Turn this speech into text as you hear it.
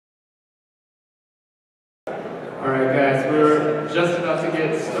Alright guys, we're just about to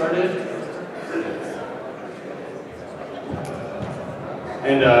get started.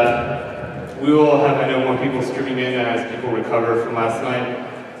 And we will have, I know, more people streaming in as people recover from last night.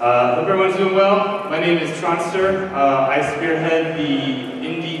 Hope everyone's doing well. My name is Tronster. I spearhead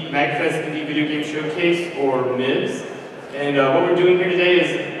the MAGFest Indie Video Game Showcase, or MIVS. And what we're doing here today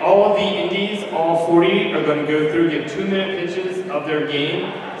is all of the indies, all 40, are going to go through, give 2-minute pitches of their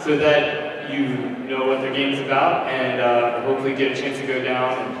game so that you know what their game's about, and hopefully get a chance to go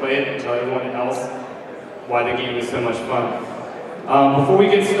down and play it and tell everyone else why the game is so much fun. Before we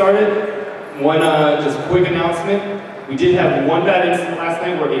get started, one just quick announcement. We did have one bad incident last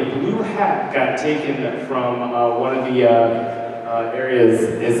night where a blue hat got taken from one of the areas.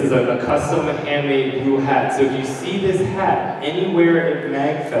 This is a custom handmade blue hat. So if you see this hat anywhere at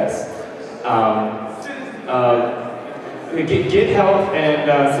MAGFest, get help and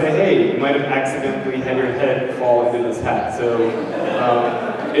say, hey, you might have accidentally had your head fall into this hat. So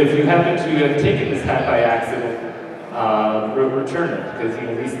if you happen to have taken this hat by accident, return it,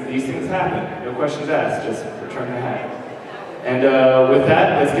 because these things happen. No questions asked, just return the hat. And with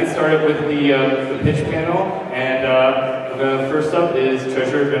that, let's get started with the pitch panel. And first up is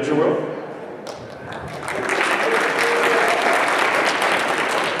Treasure Adventure World.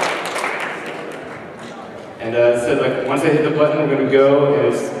 And so like once I hit the button, we're going to go,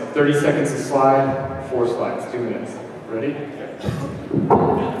 and it's 30 seconds to slide, 4 slides, 2 minutes. Ready?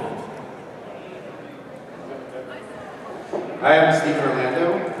 Hi, I'm Steve Orlando.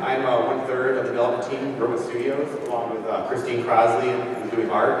 I'm 1/3 of the development team, Robot Studios, along with Christine Crosley, who's doing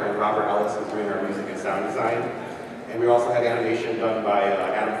art, and Robert Ellis, who's doing our music and sound design. And we also had animation done by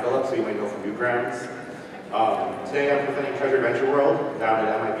Adam Phillips, who you might know from Newgrounds. Today I'm presenting Treasure Adventure World down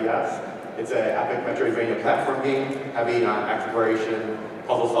at MIVS. It's an epic Metroidvania platform game, heavy on exploration,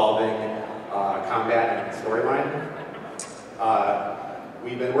 puzzle solving, combat, and storyline.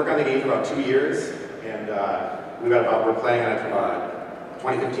 We've been working on the game for about 2 years, and we're planning on a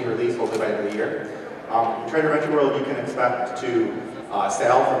 2015 release, hopefully by the end of the year. In Treasure Adventure World, you can expect to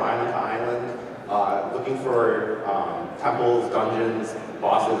sail from island to island, looking for temples, dungeons,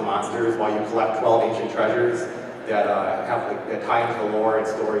 bosses, and monsters, while you collect 12 ancient treasures that that tie into the lore and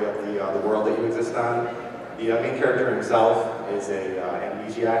story of the world that you exist on. The main character himself is an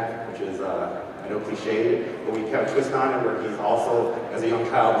amnesiac, which is I know cliched, but we kind of twist on it where he's also, as a young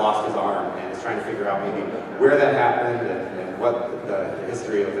child, lost his arm and is trying to figure out maybe where that happened and what the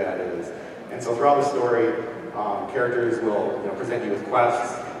history of that is. And so throughout the story, characters will present you with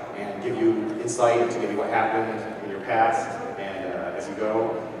quests and give you insight into maybe what happened in your past, and as you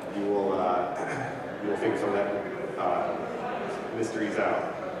go, you will figure some of that mysteries out.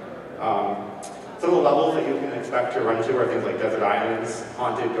 Some of the levels that you can expect to run into are things like desert islands,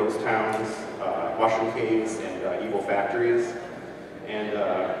 haunted ghost towns, mushroom caves, and evil factories. And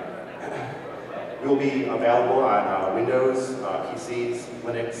we will be available on Windows, PCs,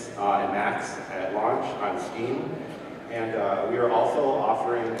 Linux, and Macs at launch on Steam. And we are also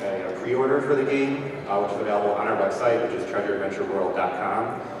offering a pre-order for the game, which is available on our website, which is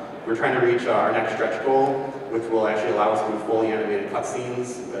treasureadventureworld.com. We're trying to reach our next stretch goal, which will actually allow us to do fully animated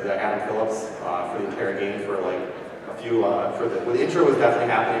cutscenes with Adam Phillips for the entire game for like a few, well, the intro was definitely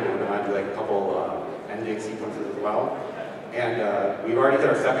happening, but we're going to do like a couple ending sequences as well. And we've already hit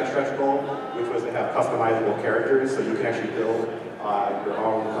our second stretch goal, which was to have customizable characters, so you can actually build your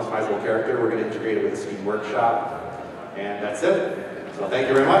own customizable character. We're going to integrate it with the Steam Workshop. And that's it. So thank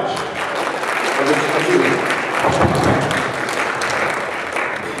you very much.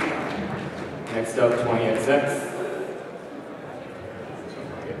 Next up, 20XX.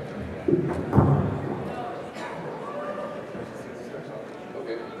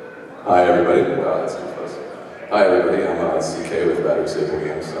 Hi everybody, let's do this. Hi everybody, I'm CK with Battery Saver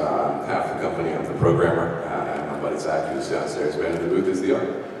Games. I'm half the company, I'm the programmer, and my buddy Zach, who's downstairs behind the booth, is the art.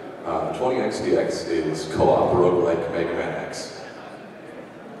 20XDX is co-op roguelike Mega Man X.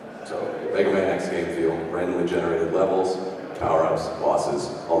 So, Mega Man X game feel, randomly generated levels, power-ups, bosses,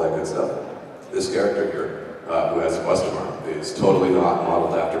 all that good stuff. This character here, who has a question mark, is totally not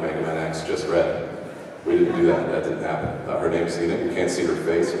modeled after Mega Man X, just red. We didn't do that, that didn't happen. Her name's Zena, you can't see her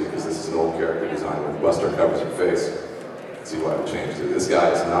face because this is an old character design with Buster covers her face. You can see why we changed it. This guy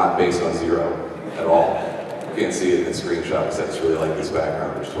is not based on Zero at all. You can't see it in the screenshot, except it's really like this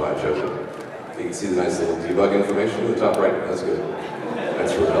background, which is why I chose it. You can see the nice little debug information in the top right. That's good.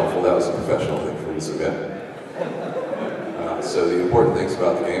 That's really helpful. That was a professional thing for me to submit. So the important things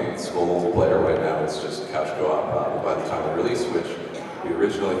about the game, it's full multiplayer right now. It's just couch co-op by the time of release, which we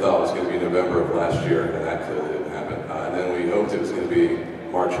originally thought was going to be November of last year, and that clearly didn't happen. And then we hoped it was going to be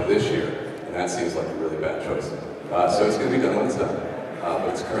March of this year, and that seems like a really bad choice. So it's going to be done when it's done, but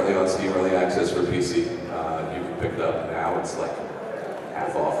it's currently on Steam Early Access for PC. You can pick it up now, it's like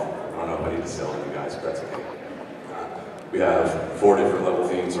half off. I don't know if I need to sell it to you guys, but that's okay. We have 4 different level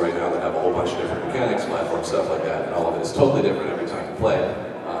themes right now that have a whole bunch of different mechanics, platform stuff like that, and all of it is totally different every time you play.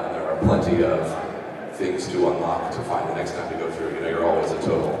 And there are plenty of things to unlock to find the next time to go through. You know, you're always a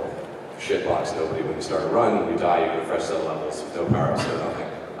total shitbox nobody when you start a run. When you die, you get a fresh set of levels with no power-ups, no nothing.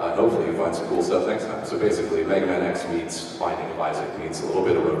 Hopefully you find some cool stuff next time. So basically, Mega Man X meets Binding of Isaac meets a little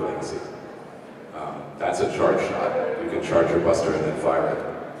bit of Rogue Legacy. That's a charge shot. You can charge your buster and then fire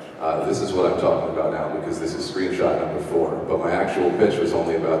it. This is what I'm talking about now because this is screenshot number 4, but my actual pitch was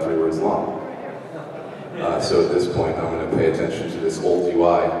only about 3 words long. So at this point, I'm going to pay attention to this old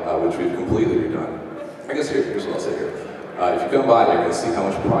UI, which we've completely redone. I guess here's what I'll say here. If you come by, you're going to see how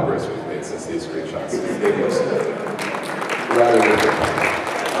much progress we've made since these screenshots. It was rather difficult.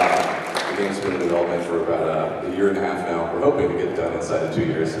 The game's been in development for about a year and a half now. We're hoping to get it done inside of 2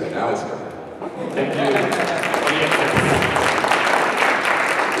 years, and now it's done. Thank you.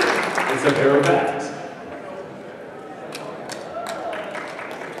 It's a pair of bags.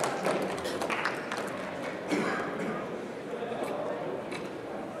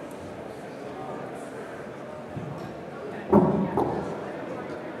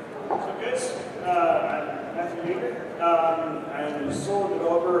 I'm a solo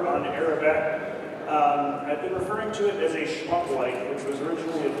developer on Arabec. I've been referring to it as a shmup-like, which was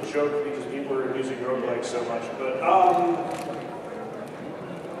originally a joke because people are abusing roguelikes so much, but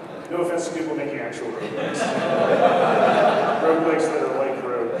no offense to people making actual roguelikes. Roguelikes that are like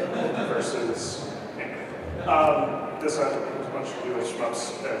Rogue versus anyway. This has as much to do with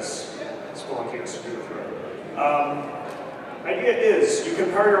shmups as Spelunky has to do with Rogue. Idea is, you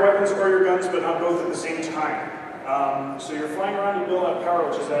can power your weapons or your guns, but not both at the same time. So you're flying around, you build up power,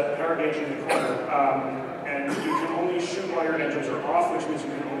 which is that power gauge in the corner, and you can only shoot while your engines are off, which means you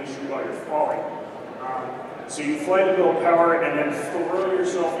can only shoot while you're falling. So you fly to build power and then throw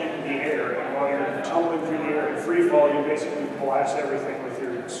yourself into the air, and while you're tumbling through the air in free fall, you basically blast everything with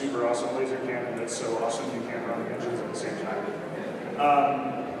your super awesome laser cannon that's so awesome you can't run the engines at the same time.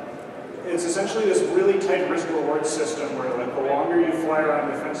 It's essentially this really tight risk-reward system where, like, the longer you fly around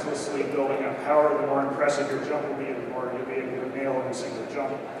defenselessly building up power, the more impressive your jump will be, and the more you'll be able to nail in a single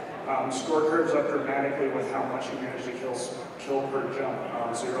jump. Score curves up dramatically with how much you manage to kill per jump.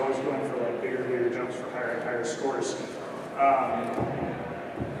 So you're always going for like bigger jumps for higher and higher scores.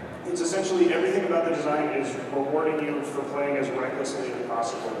 It's essentially everything about the design is rewarding you for playing as recklessly as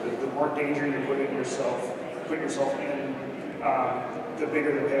possible. The more danger you put yourself in, the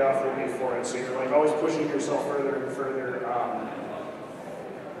bigger the payoff will be for it. So you're like always pushing yourself further and further.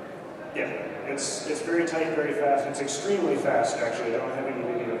 Yeah, it's very tight, very fast. It's extremely fast, actually. I don't have any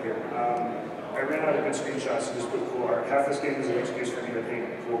video here. I ran out of good screenshots and just put cool art. Half this game is an excuse for me to paint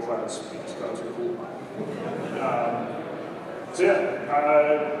cool clouds because clouds are cool. So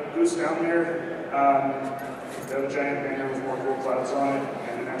yeah, boost down there. They have a giant banner with more cool clouds on it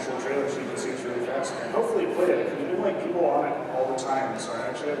and an actual trailer so you can see it's really fast. And hopefully play it. We've been like people on it all the time, so I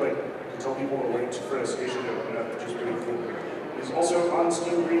actually have like to tell people to wait for a station to open up, which is really cool. It's also on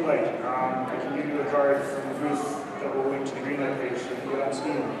Steam Greenlight. I can give you a card from the booth that will link to the Greenlight page so you can get on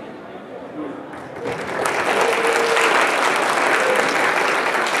Steam.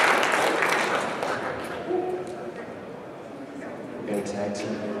 Gonna tag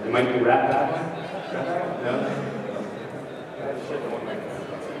team. It might be rap battle. No?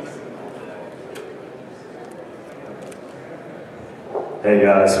 Hey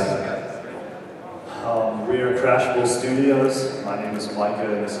guys. We are Crashable Studios. My name is Micah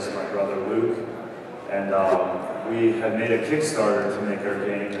and this is my brother Luke. And we have made a Kickstarter to make our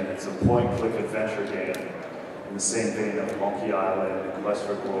game, and it's a point-and-click adventure game in the same vein of Monkey Island, Quest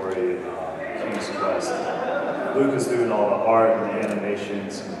for Glory, and King's Quest. Luke is doing all the art and the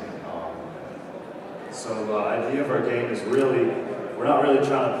animations. So the idea of our game is really, we're not really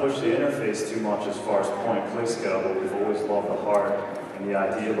trying to push the interface too much as far as point-and-clicks go, but we've always loved the heart and the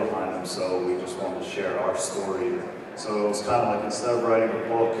idea behind them, so we just wanted to share our story. So it was kind of like, instead of writing a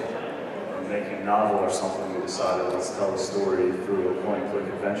book or making a novel or something, we decided let's tell a story through a point-and-click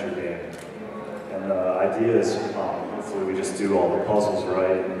adventure game. And the idea is, hopefully we just do all the puzzles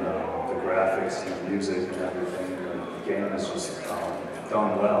right, and the graphics and the music and everything, and the game is just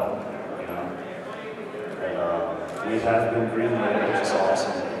done well, you know. And we have been greenlit, which is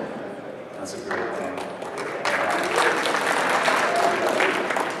awesome. That's a great thing.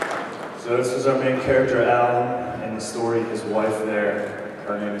 So this is our main character, Alan. In the story, his wife there,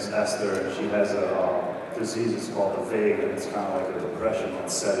 her name is Esther, and she has a disease is called a vague, and it's kind of like a depression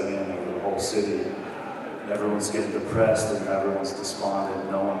that's setting in over the whole city. Everyone's getting depressed and everyone's despondent,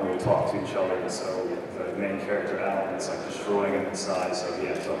 no one will talk to each other, and so the main character, Alan, is like destroying him inside, so he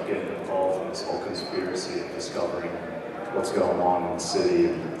ends up getting involved in this whole conspiracy and discovering what's going on in the city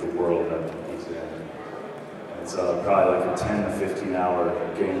and the world that he's in. And it's probably like a 10 to 15 hour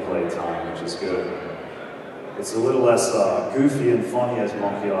gameplay time, which is good. It's a little less goofy and funny as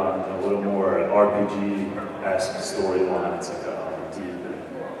Monkey Island, and a little more RPG-esque storyline. It's like deep.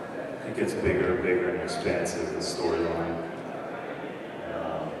 It gets bigger and bigger and expansive, the storyline.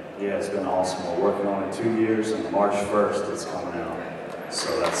 Yeah, it's been awesome. We're working on it 2 years, and March 1st it's coming out. So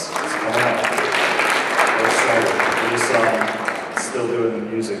it's coming out. We're excited. We're just still doing the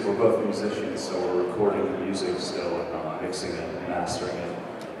music. We're both musicians, so we're recording the music still and mixing it and mastering it.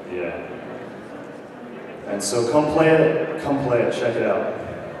 Yeah. And so come play it, check it out.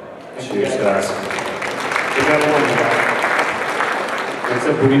 Cheers, guys. We got one more. Next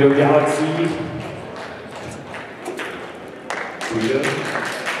up, Burrito Galaxy. Burrito.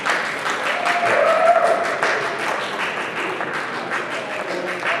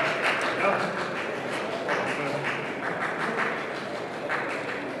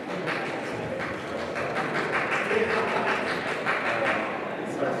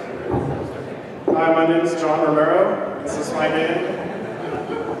 Hi, my name is John Romero. This is my game.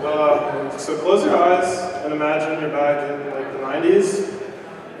 So close your eyes and imagine you're back in like the 90s.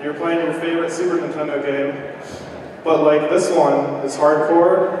 And you're playing your favorite Super Nintendo game. But like this one is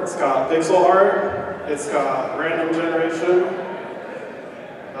hardcore. It's got pixel art. It's got random generation,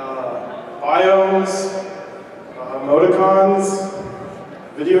 biomes, emoticons,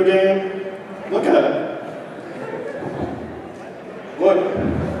 video game. Look at it. Look.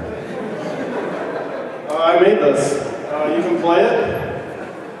 I made this. You can play it.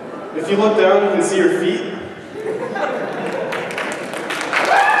 If you look down, you can see your feet.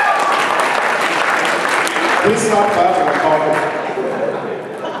 Please stop clapping, I'm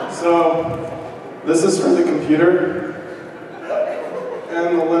talking. So, this is for the computer,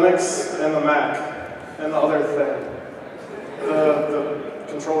 and the Linux, and the Mac, and the other thing. The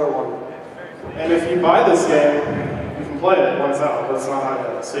controller one. And if you buy this game, you can play it when it's out, but it's not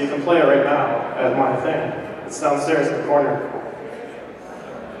out yet. So you can play it right now at my thing. It's downstairs in the corner.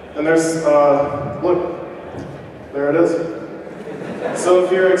 And there's, look, there it is. So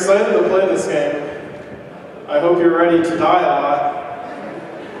if you're excited to play this game, I hope you're ready to die a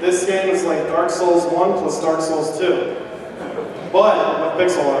lot. This game is like Dark Souls 1 plus Dark Souls 2, but with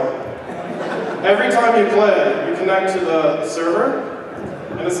pixel art. Every time you play, you connect to the server,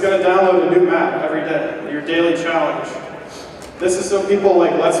 and it's going to download a new map every day, your daily challenge. This is so people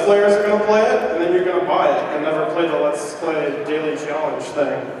like Let's Players are going to play it, and then you're going to buy it and never play the Let's Play daily challenge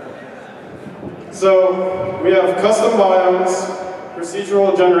thing. So, we have custom biomes,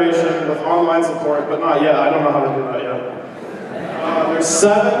 procedural generation with online support, but not yet. I don't know how to do that yet. There's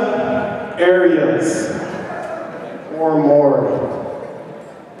 7 areas or more.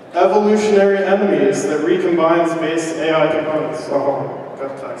 Evolutionary enemies that recombines base AI components. Oh,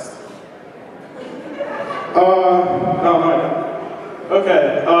 got text. No.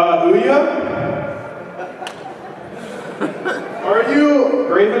 Okay, Ouya? Are you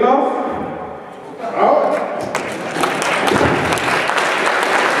brave enough? Oh.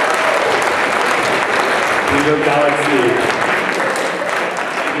 Video Galaxy.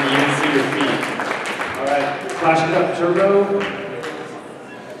 You can even see your feet. Alright, Flash Cup Turbo.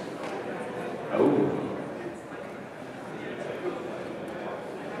 Oh.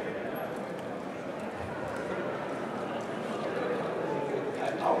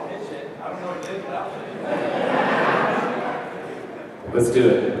 Let's do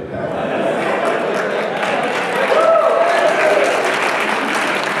it.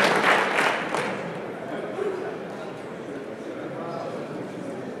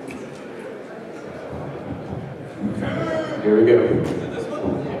 Here we go.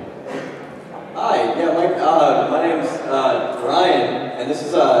 Hi, yeah, my name's Ryan, and this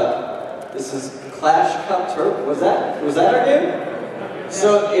is Clash Cup Turbo. Was that our game?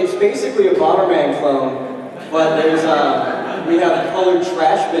 So it's basically a Bomberman clone, but there's we have colored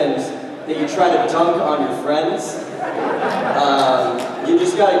trash bins that you try to dunk on your friends. You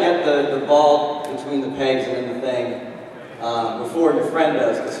just gotta get the ball between the pegs and in the thing before your friend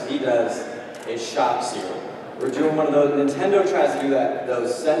does, because if he does, it shocks you. We're doing one of those, Nintendo tries to do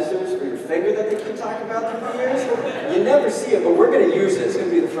those sensors for your finger that they keep talking about for years. You never see it, but we're gonna use it. It's gonna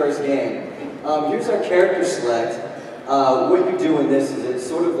be the first game. Here's our character select. What you do in this is it's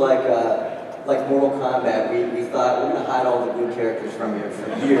sort of like Mortal Kombat. We thought we're gonna hide all the good characters from you for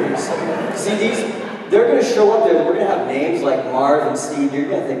years. See, they're going to show up there. We're going to have names like Marv and Steve. You're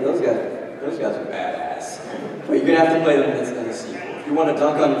going to think those guys are badass. But you're going to have to play them in the sequel. If you want to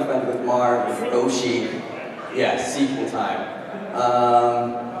dunk on your friend with Marv, with Roshi, yeah, sequel time.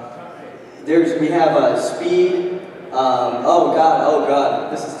 We have Speed. Oh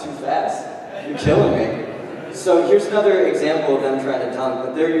god, this is too fast. You're killing me. So here's another example of them trying to dunk,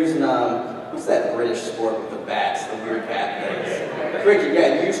 but they're using, what's that British sport with the bats, the weird bat things? Cricket,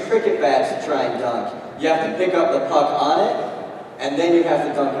 yeah, use cricket bats to try and dunk. You have to pick up the puck on it, and then you have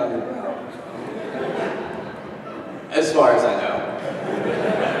to dunk on your ground. As far as I know.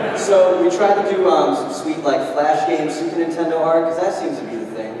 So we tried to do some sweet like Flash game Super Nintendo art, because that seems to be the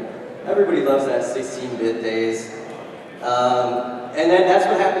thing. Everybody loves that 16-bit days. And then that's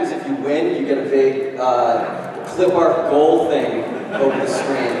what happens if you win. You get a big clip art goal thing over the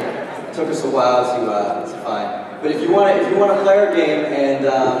screen. It took us a while to find. But if you want to play our game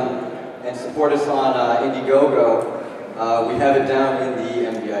and support us on Indiegogo, we have it down in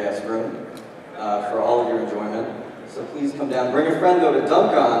the MVIS room for all of your enjoyment. So please come down. Bring a friend though to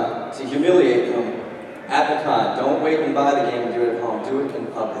dunk on, to humiliate them at the con. Don't wait and buy the game and do it at home. Do it in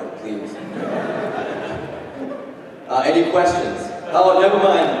public, please. Any questions? Oh, never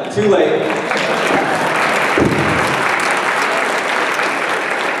mind. Too late.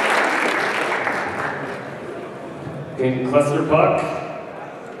 Okay, Cluster Puck,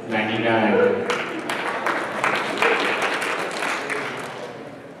 99.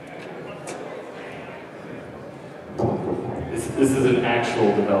 This is an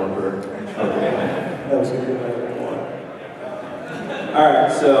actual developer. That was a good one.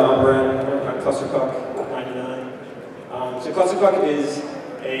 Alright, so I'm Brent. I'm Cluster Puck, 99. So Cluster Puck is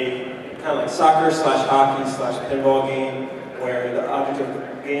a kind of like soccer / hockey / pinball game where the object of the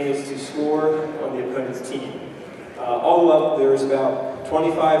game is to score on the opponent's team. All up, there's about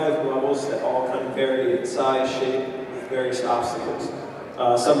 25 different levels that all kind of vary in size, shape, with various obstacles.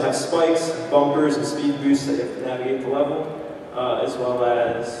 Some have spikes, bumpers, and speed boosts that you have to navigate the level, as well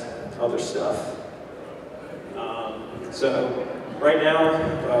as other stuff. So right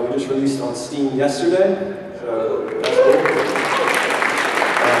now, we just released on Steam yesterday, so that's cool.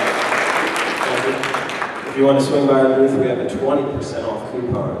 If you want to swing by our booth, we have a 20% off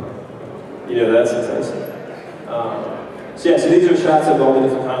coupon. You know, that's enticing. So yeah, so these are shots of all the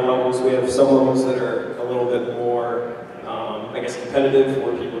different kind of levels. We have some levels that are a little bit more, I guess, competitive,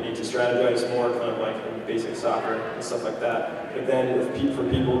 where people need to strategize more, kind of like in basic soccer and stuff like that. But then for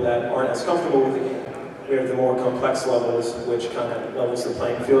people that aren't as comfortable with the game, we have the more complex levels, which kind of levels the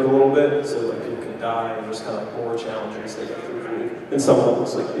playing field a little bit, so like people can die, and there's kind of more challenges they get through in some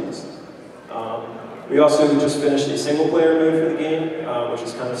levels like these. We also just finished a single-player mode for the game, which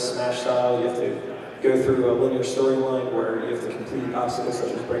is kind of Smash style. You have to go through a linear storyline where you have to complete obstacles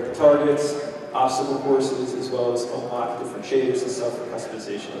such as break the targets, obstacle courses, as well as unlock different shaders and stuff for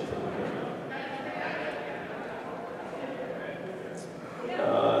customization of the game.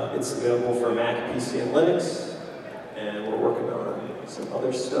 It's available for Mac, PC, and Linux, and we're working on some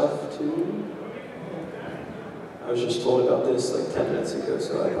other stuff too. I was just told about this like 10 minutes ago,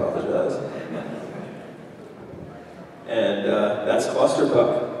 so I apologize. And that's Cluster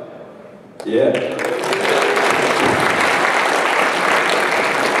Puck. Yeah.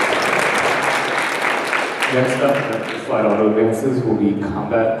 Next up, after Flight Auto advances, will be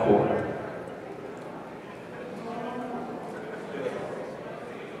Combat Core.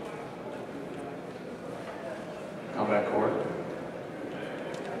 Combat Core.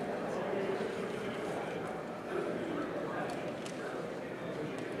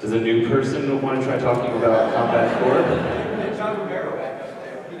 Does a new person want to try talking about Combat Core? John Romero back up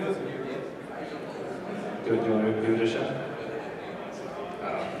there. He knows what you're doing. Do you want to give it a shot?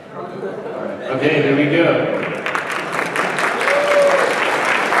 Oh. All right. Okay, here we go.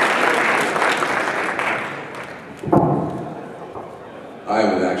 I am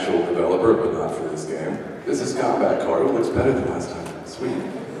an actual developer, but not for this game. This is Combat Core. It looks better than last time. Sweet.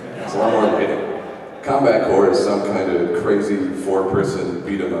 It's a lot more lighting. Combat Core is some kind of crazy four-person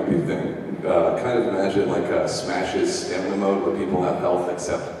beat-em-up-y thing. Kind of imagine like a Smash's stamina mode where people have health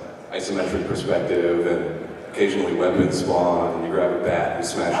except isometric perspective and occasionally weapons spawn and you grab a bat and you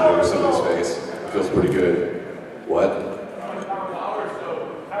smash it over somebody's face. It feels pretty good. What?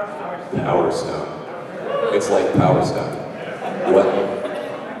 Power Stone. It's like Power Stone. What?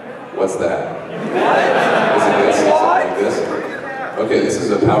 What's that? Is it this? Is it like this? Okay, this is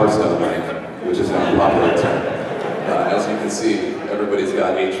a Power Stone mic, which is not a popular term. As you can see, everybody's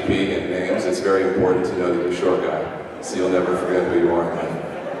got HP and names. It's very important to know that you're a short guy, so you'll never forget who you are in life.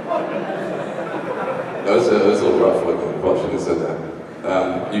 That was a little rough, wasn't it? Well, I shouldn't have said that.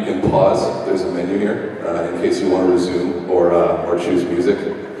 You can pause, there's a menu here, in case you want to resume or choose music.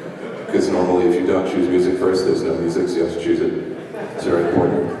 Because normally if you don't choose music first, there's no music, so you have to choose it. It's very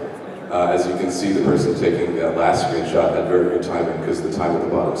important. As you can see, the person taking that last screenshot had very good timing because the time at the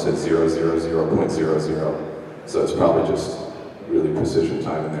bottom said 000.00. So it's probably just really precision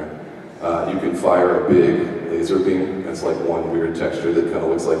time in there. You can fire a big laser beam. That's like one weird texture that kind of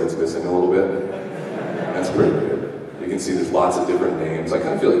looks like it's missing a little bit. That's pretty good. You can see there's lots of different names. I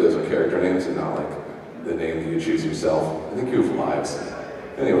kind of feel like those are character names and not like the name that you choose yourself. I think you have lives.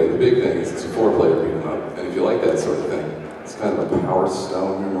 Anyway, the big thing is it's a 4-player beat 'em up, and if you like that sort of thing, it's kind of a Power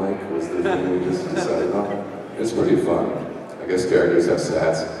Stone, like, was the thing we just decided on. It's pretty fun. I guess characters have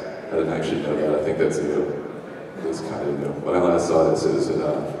stats. I should know that. I think that's new. It's kind of new. When I last saw this, it was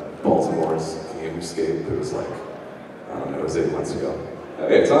at Baltimore's Gamescape. It was like, I don't know, it was 8 months ago.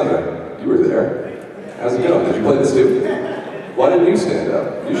 Hey, it's Andre. You were there. How's it going? Did you play this too? Why didn't you stand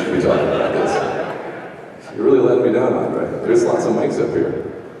up? You should be talking about this. You're really letting me down, Andre. There's lots of mics up here.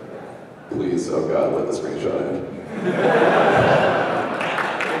 Please, oh God, let the screenshot in.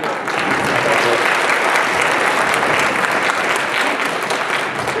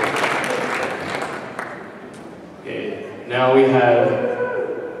 Okay, now we have,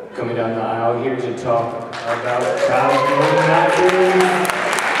 coming down the aisle here to talk about cosplay matches.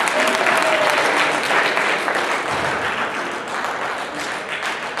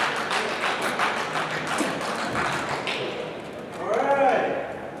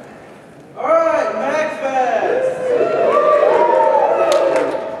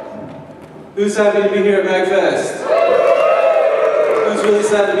 Who's happy to be here at MAGFest? Who's really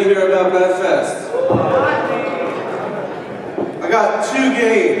sad to be here about MAGFest? I got 2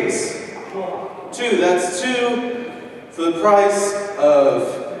 games. 2, that's 2 for the price of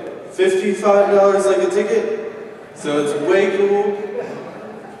 $55 like a ticket. So it's way cool.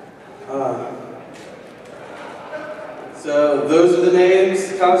 So those are the names,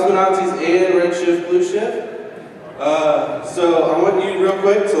 Cosmonauts and Red Shift, Blue Shift. So I want you real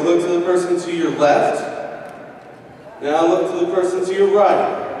quick to look to the person to your left. Now look to the person to your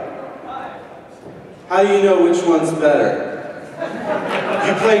right. How do you know which one's better?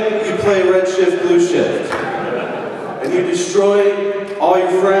 You play Red Shift, Blue Shift. And you destroy all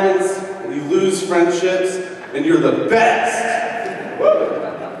your friends, and you lose friendships, and you're the best!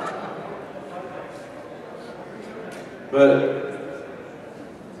 But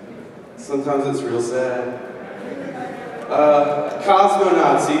sometimes it's real sad.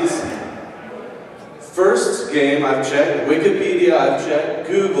 Cosmonauts. First game I've checked, Wikipedia I've checked,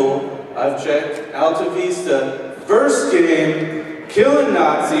 Google I've checked, Alta Vista. First game, killing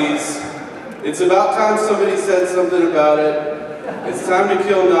Nazis. It's about time somebody said something about it. It's time to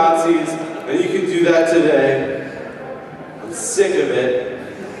kill Nazis, and you can do that today. I'm sick of it.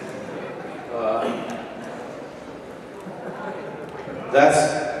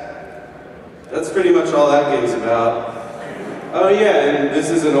 That's pretty much all that game's about. Oh yeah, and this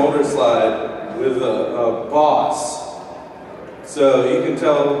is an older slide with a boss. So you can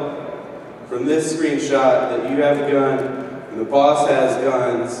tell from this screenshot that you have a gun, and the boss has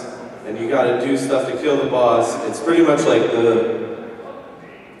guns, and you gotta do stuff to kill the boss. It's pretty much like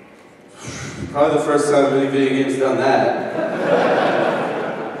probably the first time any video game's done that.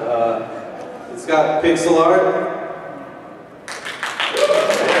 It's got pixel art.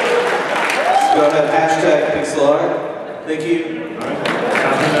 Go ahead, hashtag pixel art. Thank you. Alright,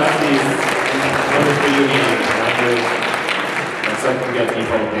 Cosmonauts, another video game. Looks like we got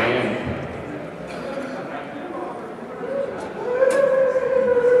default game.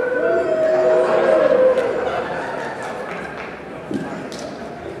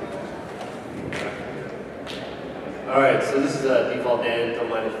 Alright, so this is a default Dan. Don't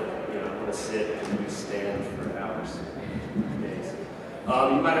mind if you want to sit and we stand for hours. Days.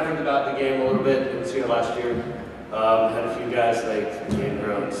 You might have heard about the game a little bit. It was here last year. Had a few guys like Game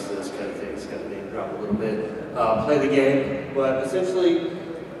Grumps, those kind of things, kind of name drop a little bit. Play the game, but essentially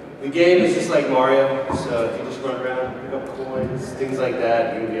the game is just like Mario. So if you just run around, pick up coins, things like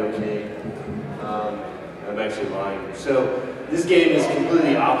that, you're gonna be okay. I'm actually lying. So this game is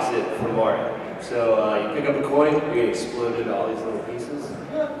completely opposite from Mario. So you pick up a coin, you're gonna explode into all these little pieces.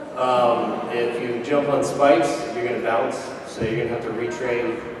 If you jump on spikes, you're gonna bounce. So you're gonna have to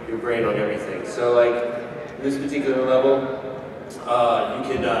retrain your brain on everything. So like in this particular level, you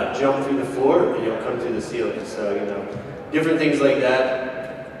can jump through the floor and you'll come through the ceiling. So different things like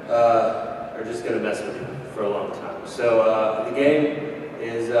that are just gonna mess with you for a long time. So the game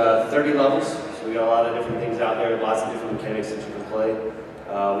is 30 levels. So we got a lot of different things out there, lots of different mechanics that you can play.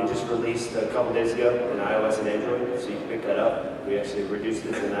 We just released a couple days ago in iOS and Android, so you can pick that up. We actually reduced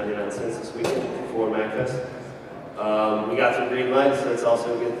it to 99 cents this weekend for MAGFest. We got some green lights, so that's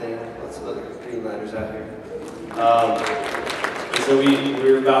also a good thing. Lots of other green lighters out here. And so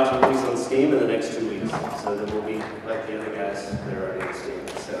we're about to release on Steam in the next 2 weeks, so then we'll be like the other guys that are already on Steam.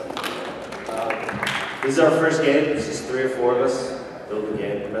 So this is our first game. It's just 3 or 4 of us building the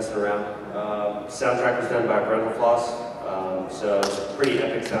game, messing around. Soundtrack was done by Brundle Floss, so it's a pretty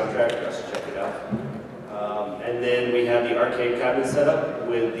epic soundtrack. Just check it out. And then we have the arcade cabinet set up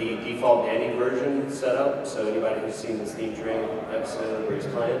with the default Danny version set up. So anybody who's seen the Steam Train episode where he's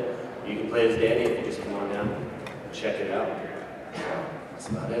playing, you can play as Danny if you just come on down and check it out. That's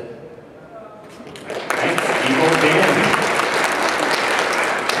about it. Thanks, default Danny.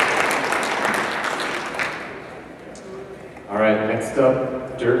 All right, next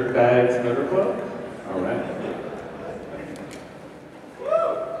up, Dirtbags Motor Club. All right.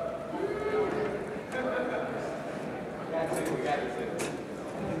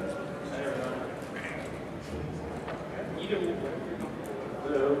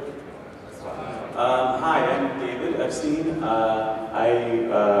 Hi, I'm David Epstein. I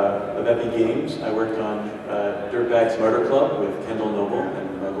of Videgames. I worked on Dirtbags Motor Club with Kendall Noble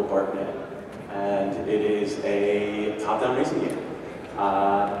and Michael Bartnett, and it is a top-down racing game.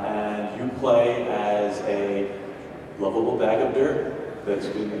 And you play as a lovable bag of dirt that's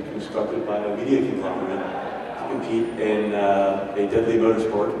been constructed by a media conglomerate to compete in a deadly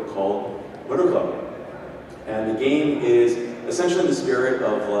motorsport called Motor Club. And the game is essentially in the spirit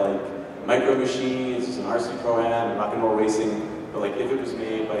of like Micro Machines, it's an RC Pro-Am, and rock and roll racing, but like if it was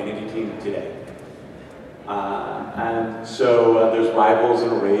made by an indie team today. And so there's rivals in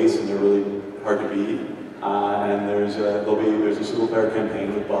a race, and they're really hard to beat. And there's a single-player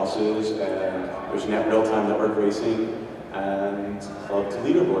campaign with bosses, and there's real-time network racing, and up to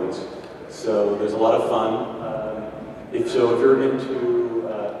leaderboards. So there's a lot of fun. If you're into,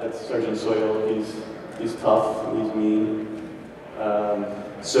 that's Sergeant Soil. He's tough. He's mean.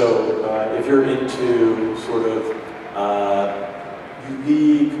 If you're into sort of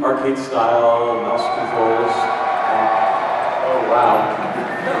unique arcade-style mouse controls, oh wow.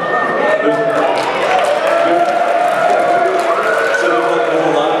 There's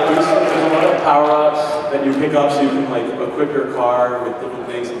a lot of boosts, there's a lot of power-ups that you pick up, so you can like equip your car with different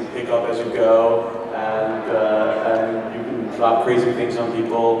things that you pick up as you go, and you can drop crazy things on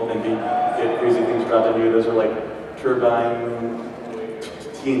people and get crazy things dropped on you. Those are like turbine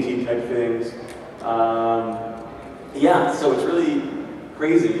TNT type things. Yeah, so it's really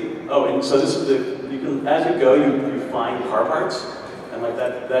crazy. Oh, and so this is you can, as you go, you find car parts, and like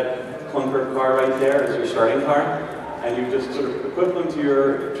that clunker car right there is your starting car, and you just sort of equip them to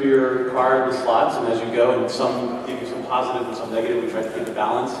your car, the slots, and as you go, and some give you some positive and some negative, we try to keep it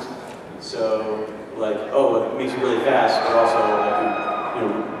balanced. So like, oh, it makes you really fast, but also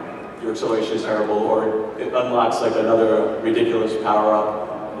like your acceleration is terrible, or it unlocks like another ridiculous power-up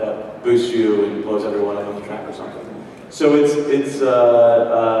that boosts you and blows everyone up on the track or something. So that's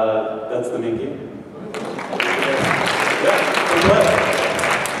the main game.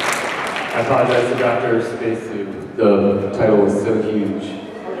 I apologize to Dr. Spacesuit. The title was so huge,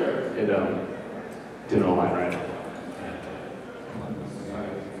 it didn't align right.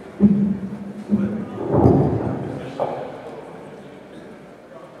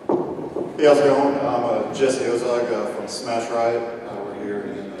 Hey, how's it going? I'm Jesse Ozog from Smash Riot. We're here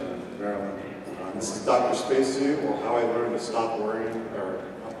in Maryland. This is Dr. Spacesuit, or How I Learned to Stop Worrying, or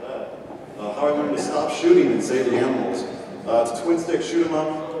not that. How I Learned to Stop Shooting and Save the Animals. It's a twin-stick shoot 'em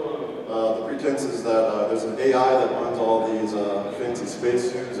up. The pretense is that there's an AI that runs all these fancy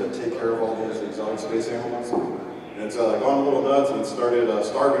spacesuits that take care of all these exotic space animals. And it's gone a little nuts, and it started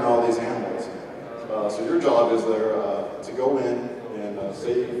starving all these animals. So your job is there to go in and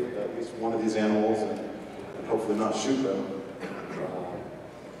save at least one of these animals and hopefully not shoot them.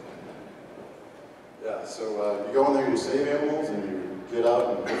 So you go in there, you save animals, and you get out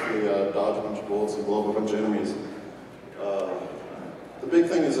and hopefully dodge a bunch of bullets and blow up a bunch of enemies. The big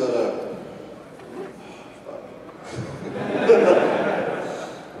thing is that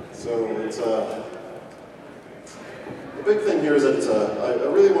the big thing here is that I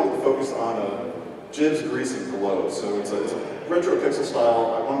really want to focus on Jib's Grease and Glow. So it's a retro pixel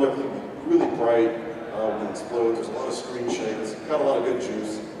style. I wanted everything to be really bright when it explodes. There's a lot of screen shake. It's got a lot of good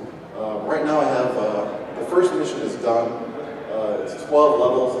juice. Right now I have, the first mission is done. It's 12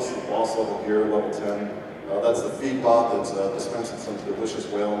 levels. This is the boss level here, level 10. That's the feed bot that's dispensing some delicious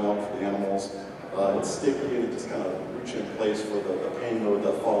whale milk for the animals. It's sticky and it just kind of roots you in place for the pain mode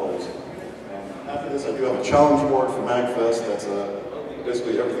that follows. After this, I do have a challenge board for MAGFest. That's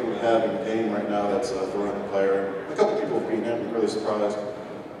basically everything we have in the game right now that's thrown at the player. A couple people have beaten it, I'm really surprised.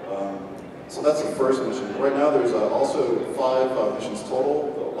 So that's the first mission. Right now there's also 5 missions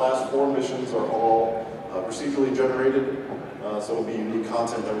total. The last 4 missions are all procedurally generated, so it'll be unique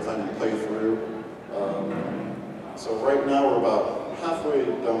content every time you play through. So right now we're about halfway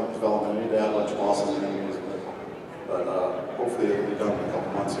done with development. I need to add a bunch of bosses and enemies, but hopefully it'll be done in a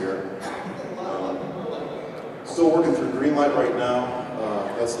couple months here. Still working through Greenlight right now.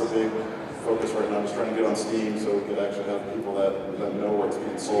 That's the big focus right now, just trying to get on Steam so we could actually have people that know where it's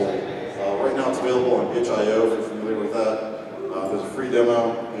being sold. Right now it's available on itch.io if you're familiar with that. There's a free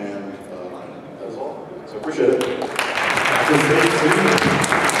demo, and that is all. So appreciate it.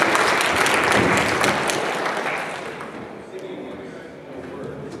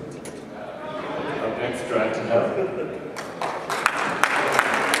 Up next, Drive to Hell.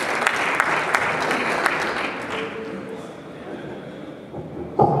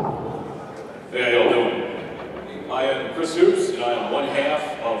 Hey, how y'all doing? I am Chris Hoops, and I am one half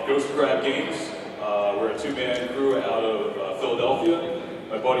of Ghost Crab Games. We're a 2-man crew out of Philadelphia.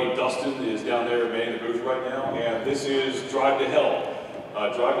 My buddy Dustin is down there manning the booth right now, and this is Drive to Hell.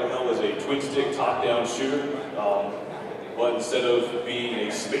 Drive to Hell is a twin-stick top-down shooter, but instead of being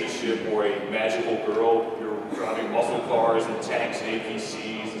a spaceship or a magical girl, you're driving muscle cars and tanks and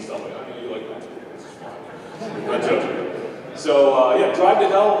APCs and stuff like that. I mean, you like that too. I'm not joking. So, yeah, Drive to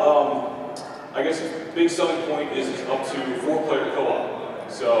Hell, I guess the big selling point is it's up to 4-player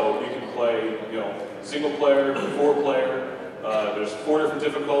co-op. So you can play, single player, 4-player. There's 4 different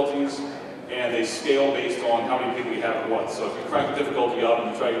difficulties, and they scale based on how many people you have at once. So if you crank the difficulty up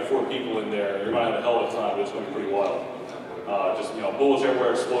and you try to get 4 people in there, you're going to have a hell of a time, but it's going to be pretty wild. Bullets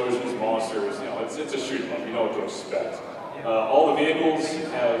everywhere, explosions, monsters, it's a shoot 'em up, you know what to expect. All the vehicles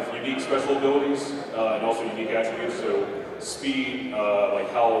have unique special abilities and also unique attributes. So speed, like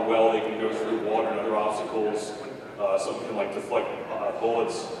how well they can go through water and other obstacles. Some can deflect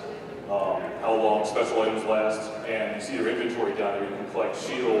bullets, how long special items last, and you see their inventory down there. You can collect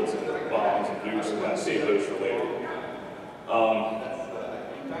shields and bombs and nukes and kind of save those for later.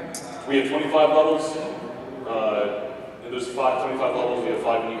 We have 25 levels. In those 25 levels, we have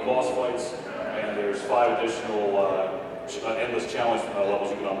 5 unique boss fights, and there's 5 additional endless challenge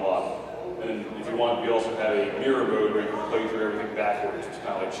levels you can unlock. And if you want, we also have a mirror mode where you can play through everything backwards, which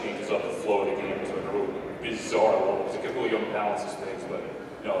kind of changes up the flow of the game to a really bizarre level, because it completely unbalances things, but if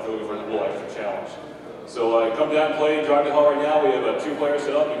you're looking for a little extra challenge. So come down and play Drive to Hell right now. We have a 2-player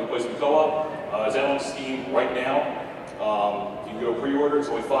set up. You can play some co-op. It's out on Steam right now. You can go pre-order. It's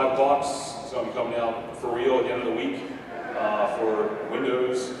only $5. It's going to be coming out for real at the end of the week for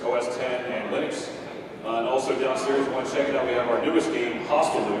Windows, OS 10, and Linux. And also downstairs, if you want to check it out, we have our newest game,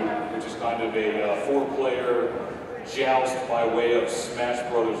 Hostelune, which is kind of a 4-player joust by way of Smash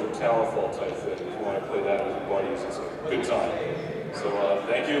Brothers or Towerfall type thing. If you want to play that with your buddies, it's a good time. So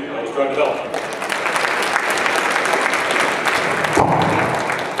thank you. That was Drive to Hell.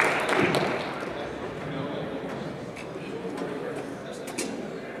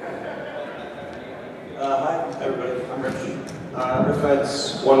 Hi, everybody. I'm Rich.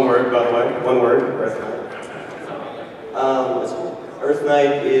 Earth one word, by the way. One word, Earth Knight. Earth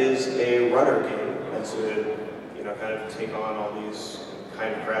Knight is a runner game. It's a, kind of take on all these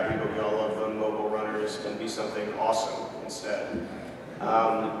kind of crappy, but we all love them, mobile runners, and be something awesome instead.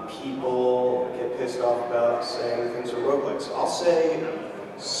 People get pissed off about saying things are roguelikes. I'll say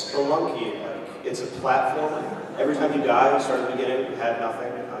Spelunky-like. It's a platformer. Every time you die, you start at the beginning, you had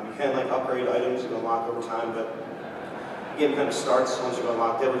nothing. You can upgrade items and unlock over time, but the game kind of starts once you've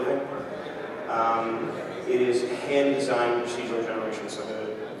unlocked everything. It is hand-designed procedural generation, so the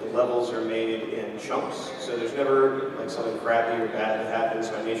levels are made in chunks, so there's never something crappy or bad that happens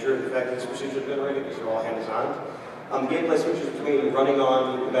by nature of the fact that it's procedurally generated, because they're all hand-designed. The gameplay switches between running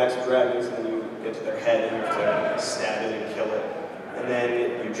on the backs of dragons, and then you get to their head and you have to stab it and kill it. And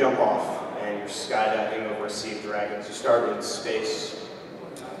then you jump off, and you're skydiving over a sea of dragons. You start in space,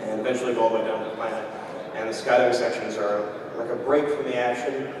 and eventually go all the way down to the planet. And the skydiving sections are like a break from the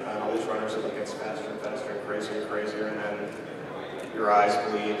action, and all these runners it gets faster and faster and crazier, and then your eyes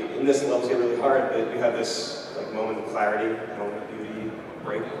bleed. In this levels get really hard, but you have this moment of clarity, moment of beauty,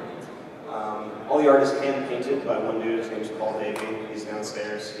 break. All the art is hand painted by one dude. His name's Paul Davey. He's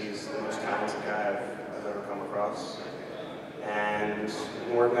downstairs. He's the most talented guy I've ever come across. And we've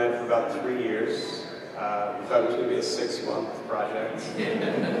been working on it for about 3 years. We thought it was going to be a 6-month project,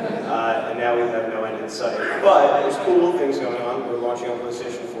 and now we have no end in sight. But there's cool things going on. We're launching on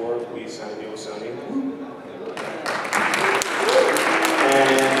PlayStation 4. We signed a deal with Sony.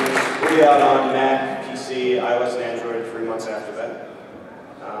 And we'll be out on Mac, PC, iOS, and Android 3 months after that.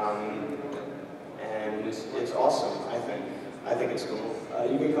 And it's awesome, I think. I think it's cool.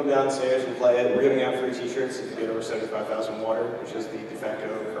 You can come downstairs and play it. We're giving out free t-shirts if you get over 75,000 water, which is the de facto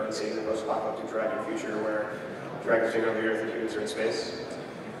currency in the post-apocalyptic dragon future where dragons take over the earth and humans are in space.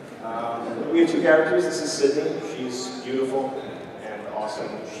 We have two characters. This is Sydney. She's beautiful and awesome.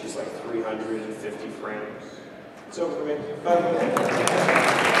 She's like 350 frames. It's over for me. Bye.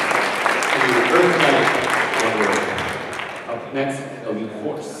 Up next, Elite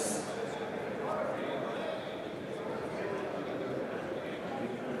Force.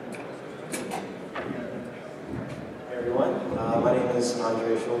 Hey everyone, my name is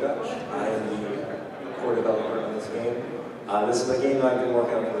Andre Shulgach. I am the core developer on this game. This is a game that I've been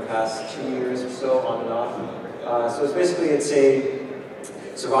working on for the past 2 years or so, on and off. So it's a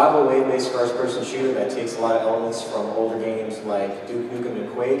survival wave-based first-person shooter that takes a lot of elements from older games like Duke Nukem and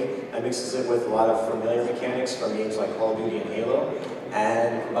Quake and mixes it with a lot of familiar mechanics from games like Call of Duty and Halo,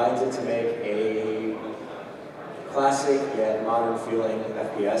 and combines it to make a classic yet modern-feeling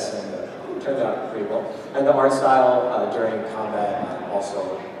FPS, and it turned out pretty well. And the art style during combat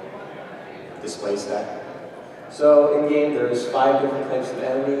also displays that. So in-game, there's 5 different types of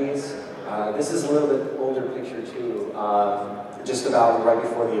enemies. This is a little bit older picture too. Just about right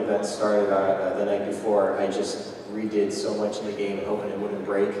before the event started, the night before, I just redid so much in the game hoping it wouldn't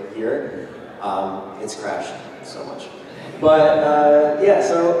break here. It's crashed so much. But yeah,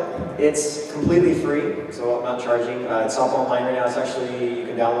 so it's completely free, so I'm not charging. It's up online right now. It's actually, you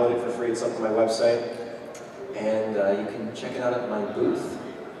can download it for free. It's up on my website. And you can check it out at my booth.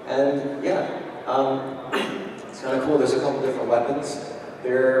 And yeah, it's kind of cool. There's a couple different weapons.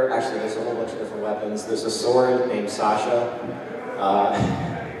 There's a whole bunch of different weapons. There's a sword named Sasha.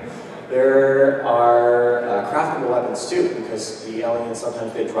 There are craftable weapons too, because the aliens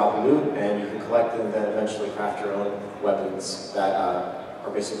sometimes they drop loot and you can collect them and then eventually craft your own weapons that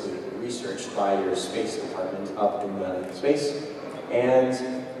are basically researched by your space department up in space. And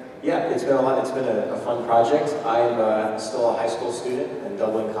yeah, it's been a fun project. I'm still a high school student in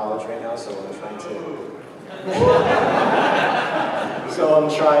Dublin College right now, so I'm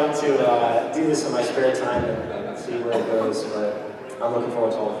trying to do this in my spare time and see where it goes. But I'm looking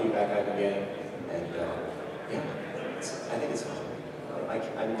forward to all the feedback I've been getting, and yeah, I think it's fun.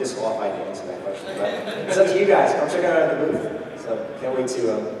 I'm disqualified to answer that question, but it's up to you guys. Come check it out at the booth. So can't wait to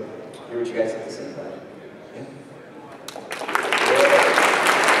hear what you guys have to say about it. Yeah.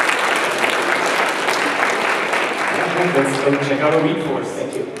 Let's go check out Elite Force.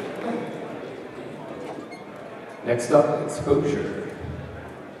 Thank you. Next up, Exposure.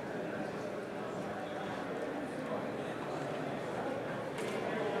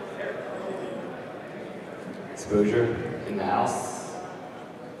 Exposure in the house.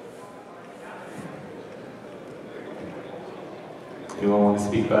 Anyone want to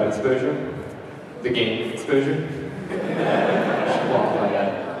speak about Exposure? The game Exposure? I should qualify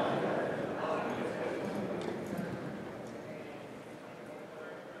that.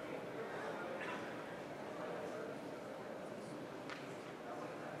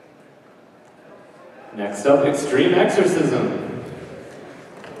 Next up, Extreme Exorcism.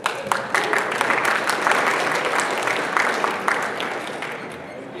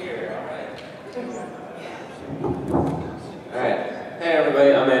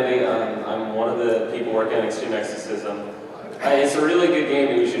 It's a really good game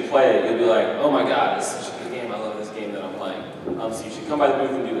and you should play it. You'll be like, oh my god, this is such a good game, I love this game that I'm playing. So you should come by the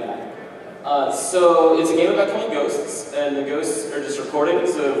booth and do that. So it's a game about killing ghosts, and the ghosts are just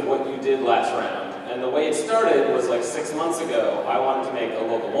recordings of what you did last round. And the way it started was like 6 months ago, I wanted to make a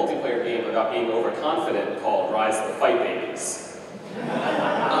local multiplayer game about being overconfident called Rise of the Fight Babies. And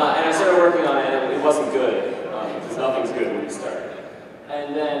I started working on it and it wasn't good, because nothing's good when you start.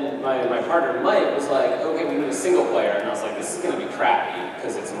 And then my partner, Mike, was like, okay, we need a single player. And I was like, this is going to be crappy,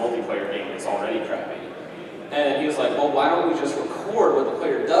 because it's a multiplayer game, it's already crappy. And he was like, well, why don't we just record what the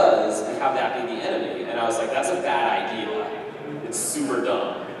player does and have that be the enemy? And I was like, that's a bad idea. It's super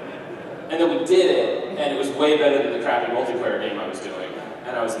dumb. And then we did it, and it was way better than the crappy multiplayer game I was doing.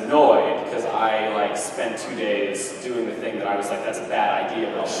 And I was annoyed, because I spent 2 days doing the thing that I was like, that's a bad idea,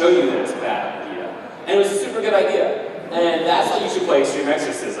 but I'll show you that it's a bad idea. And it was a super good idea. And that's why you should play Extreme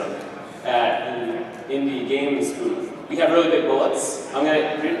Exorcism at the Indie Games booth. We have really big bullets.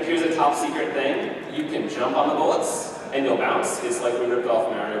 Here's a top secret thing. You can jump on the bullets, and you'll bounce. It's like we ripped off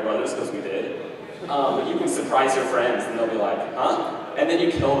Mario Brothers, because we did. But you can surprise your friends, and they'll be like, huh? And then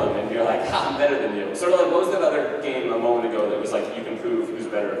you kill them, and you're like, ha, I'm better than you. Sort of like, what was that other game a moment ago that was like, you can prove who's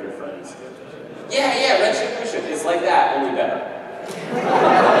better of your friends? Yeah, Red Chip Cushion. It's like that, only better.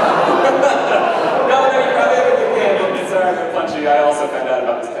 No, you probably have a good game. I'm sorry I'm punchy. I also found out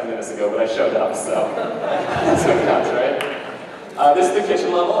about this I showed up, so that's what counts, right? This is the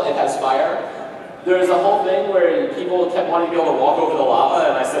kitchen level. It has fire. There's a whole thing where people kept wanting to be able to walk over the lava,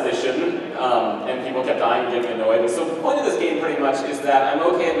 and I said they shouldn't, and people kept dying and getting annoyed. So the point of this game pretty much is that I'm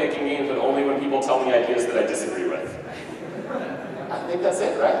okay at making games, but only when people tell me ideas that I disagree with. I think that's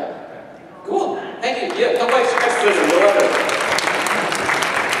it, right? Cool. Thank you. Yeah, come play Exorcism. You'll love it.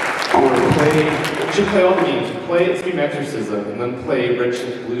 You should play all the games. You play Extreme Exorcism, and then play Red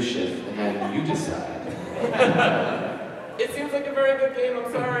Shift, Blue Shift, and then you decide. It seems like a very good game,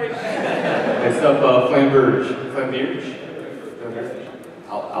 I'm sorry. Next up, Flamberge. Flamberge?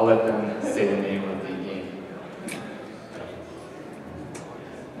 I'll let them say the name of the game.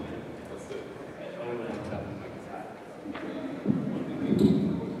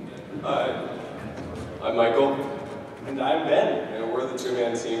 Hi, I'm Michael. And I'm Ben. And we're the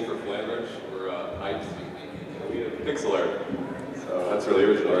two-man team for Flamberge. We're we have pixel art, so that's really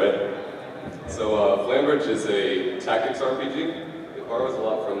original, right? So Flamberge is a tactics RPG. It borrows a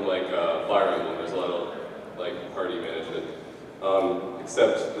lot from like Fire Emblem. There's a lot of like party management.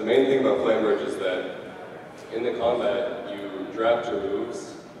 Except the main thing about Flamberge is that in the combat you draft your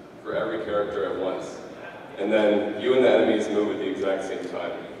moves for every character at once, and then you and the enemies move at the exact same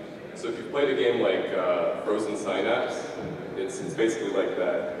time. So if you've played a game like Frozen Synapse, it's basically like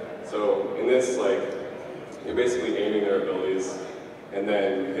that. So in this, like, you're basically aiming their abilities, and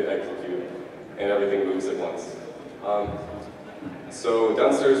then you hit execute, and everything moves at once. So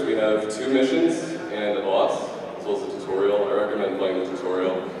downstairs we have 2 missions and a boss, as well as a tutorial. I recommend playing the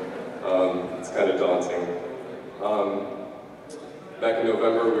tutorial. It's kind of daunting. Back in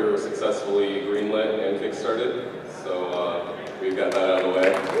November, we were successfully greenlit and kickstarted, so we've got that out of the way.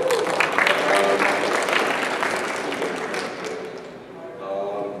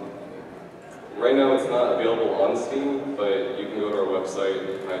 Right now it's not available on Steam, but you can go to our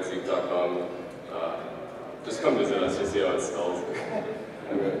website, hideseek.com. Just come visit us to see how it's spelled.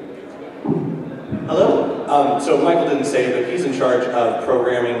 Hello. So Michael didn't say it, but he's in charge of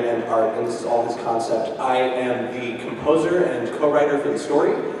programming and art, and this is all his concept. I am the composer and co-writer for the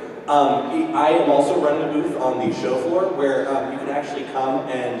story. I am also running a booth on the show floor where you can actually come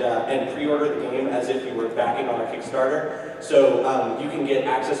and pre-order the game as if you were backing on our Kickstarter. So you can get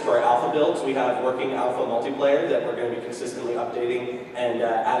access to our alpha builds. We have working alpha multiplayer that we're going to be consistently updating and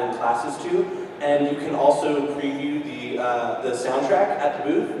adding classes to. And you can also preview the soundtrack at the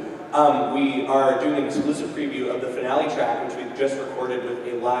booth. We are doing an exclusive preview of the finale track, which we've just recorded with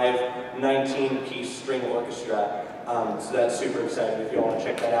a live 19-piece string orchestra. So that's super exciting. If you all want to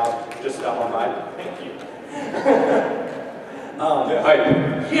check that out, just stop on by. Thank you. Hi.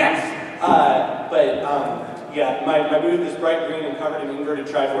 Yes! Yeah, my booth is bright green and covered in inverted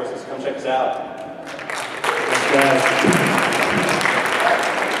triforces. Come check us out. Thanks, guys.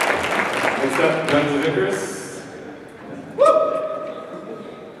 Next up, Guns of Icarus. Woo!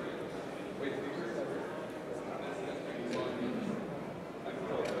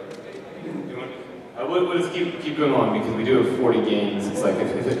 We'll just keep going on because we do have 40 games. It's like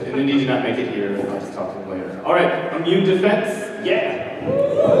if an indie did not make it here, I'll just talk to them later. All right, Immune Defense, yeah.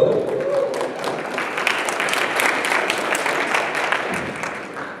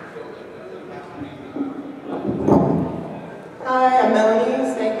 Hi, I'm Melanie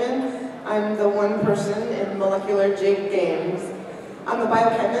Stegman. I'm the one person in molecular jig games. I'm a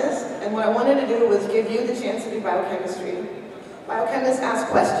biochemist, and what I wanted to do was give you the chance to do biochemistry. Biochemists ask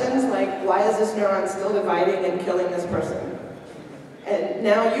questions like, why is this neuron still dividing and killing this person? And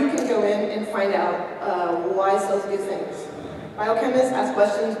now you can go in and find out why cells do things. Biochemists ask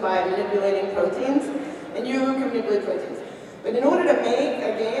questions by manipulating proteins, and you can manipulate proteins. But in order to make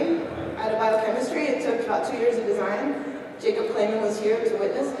a game out of biochemistry, it took about 2 years of design. Jacob Clayman was here to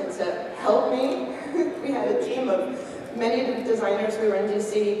witness and to help me. We had a team of many designers. We were in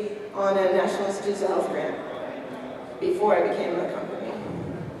DC on a National Institutes of Health grant before I became a company.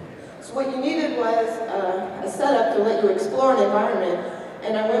 So what you needed was a setup to let you explore an environment,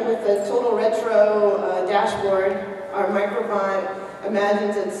 and I went with a total retro dashboard. Our microbot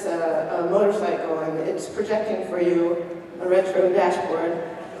imagines it's a motorcycle, and it's projecting for you a retro dashboard,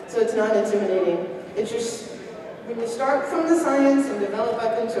 so it's not intimidating. It's just, when you start from the science and develop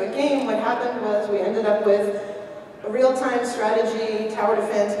up into a game, what happened was we ended up with a real-time strategy tower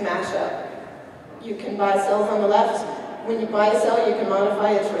defense mashup. You can buy cells on the left. When you buy a cell, you can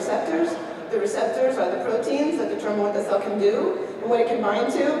modify its receptors. The receptors are the proteins that determine what the cell can do and what it can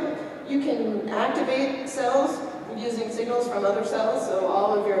bind to. You can activate cells using signals from other cells, so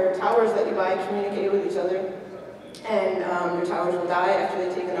all of your towers that you buy communicate with each other, and your towers will die after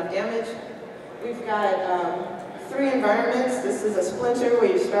they take enough damage. We've got 3 environments. This is a splinter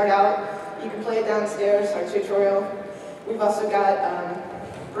where you start out. You can play it downstairs, our tutorial. We've also got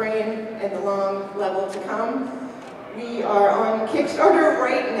Brain and the long level to come. We are on Kickstarter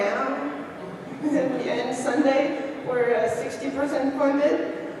right now. And Sunday, we're 60%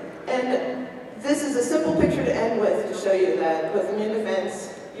 funded. And this is a simple picture to end with to show you that with New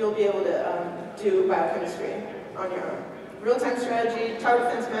Defense, you'll be able to do biochemistry on your own. Real-time strategy, tower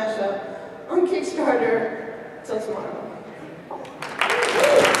defense mashup, on Kickstarter, till tomorrow. All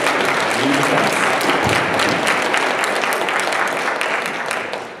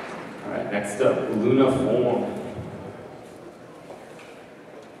right, next up, Luna Form.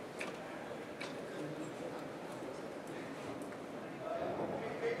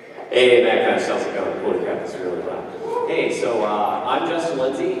 Hey, MAGFest, how's it going? Holy crap, it's really loud. Hey, so I'm Justin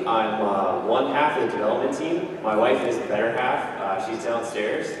Lindsay. I'm one half of the development team. My wife is the better half. She's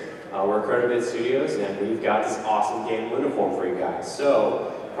downstairs. We're Credit Studios, and we've got this awesome game Luna Form for you guys.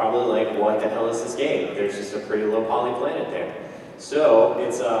 So, probably like, what the hell is this game? There's just a pretty low poly planet there. So,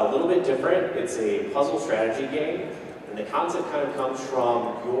 it's a little bit different. It's a puzzle strategy game, and the concept kind of comes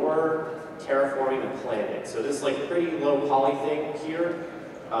from your terraforming a planet. So this like pretty low poly thing here,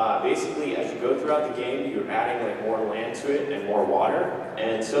 basically as you go throughout the game, you're adding like more land to it and more water.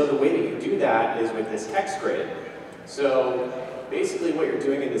 And so the way that you do that is with this hex grid. So basically what you're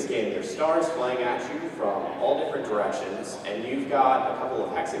doing in this game, there's stars flying at you from all different directions, and you've got a couple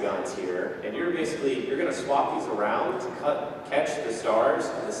of hexagons here, and you're gonna swap these around to catch the stars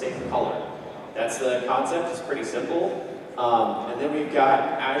of the same color. That's the concept, it's pretty simple. And then we've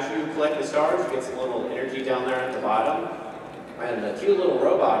got, as you collect the stars, you get some little energy down there at the bottom. And the cute little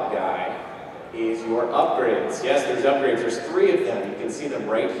robot guy is your upgrades. Yes, there's upgrades. There's 3 of them. You can see them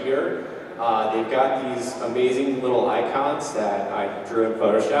right here. They've got these amazing little icons that I drew in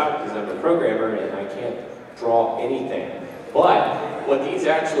Photoshop because I'm a programmer and I can't draw anything. But what these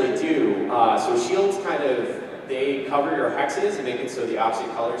actually do, so shields they cover your hexes and make it so the opposite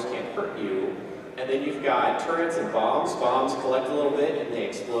colors can't hurt you. And then you've got turrets and bombs. Bombs collect a little bit and they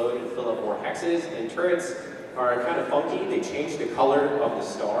explode and fill up more hexes. And turrets are kind of funky. They change the color of the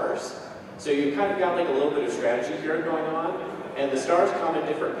stars. So you've kind of got like a little bit of strategy here going on. And the stars come in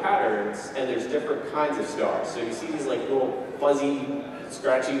different patterns, and there's different kinds of stars. So you see these like little fuzzy,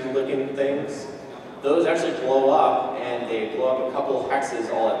 scratchy looking things. Those actually blow up, and they blow up a couple of hexes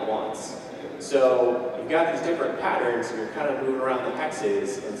all at once. So you've got these different patterns, and you're kind of moving around the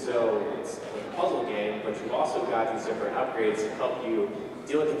hexes, and so it's a puzzle game, but you've also got these different upgrades to help you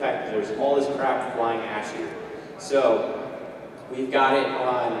deal with the fact that there's all this crap flying at you. So we've got it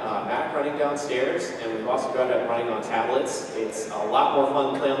on Mac running downstairs, and we've also got it running on tablets. It's a lot more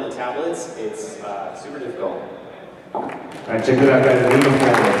fun to play on the tablets. It's super difficult. All right, check it out, guys.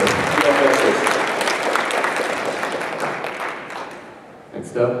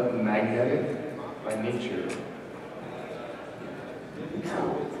 Next up, Magnetic by Nature.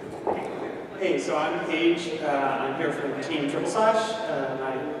 Hey, so I'm Paige. I'm here from Team Triple Slash.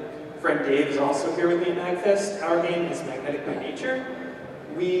 My friend Dave is also here with me at MAGFest. Our game is Magnetic by Nature.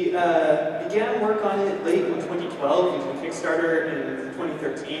 We began work on it late in 2012 using Kickstarter in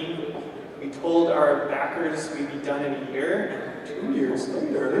 2013. We told our backers we'd be done in a year, and 2 years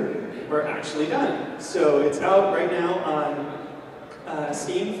later, we're actually done. So it's out right now on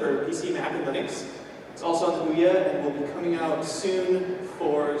Steam for PC, Mac, and Linux. It's also on the Ouya and will be coming out soon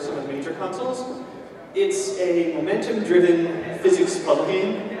for some of the major consoles. It's a momentum-driven physics puzzle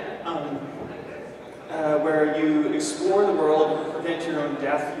game where you explore the world and prevent your own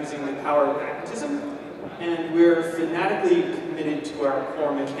death using the power of magnetism. And we're fanatically committed to our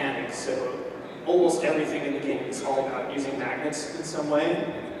core mechanics, so almost everything in the game is all about using magnets in some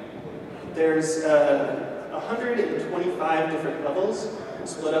way. There's 125 different levels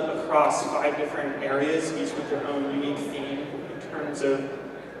split up across 5 different areas, each with their own unique theme in terms of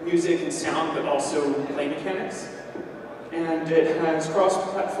music and sound, but also play mechanics. And it has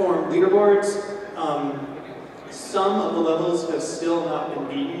cross-platform leaderboards. Some of the levels have still not been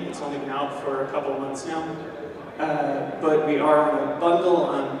beaten. It's only been out for a couple months now. But we are on a bundle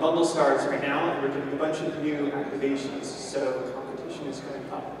on Bundle Stars right now, and we're doing a bunch of new activations, so competition is going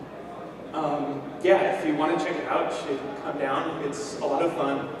up. Yeah, if you want to check it out, you should come down. It's a lot of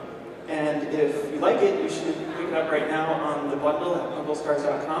fun. And if you like it, you should pick it up right now on the bundle at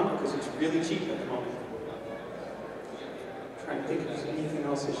bundlestars.com because it's really cheap at the moment. I'm trying to think if there's anything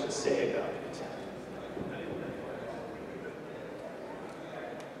else I should say about it.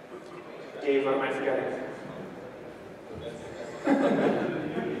 Dave, what am I forgetting?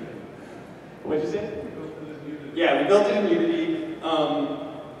 What'd you say? Yeah, we built it in Unity.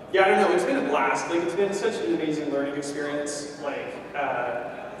 yeah, I don't know, it's been a blast. Like, it's been such an amazing learning experience. Like,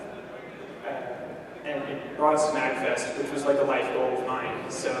 and it brought us to MAGFest, which was like a life goal of mine.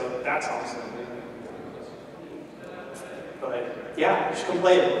 So that's awesome. But yeah, you should come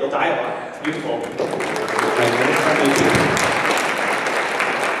play it. You'll die a lot. It's beautiful.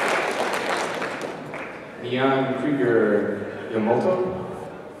 Neon Krieger Yamato?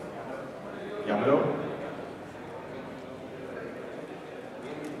 Yamato?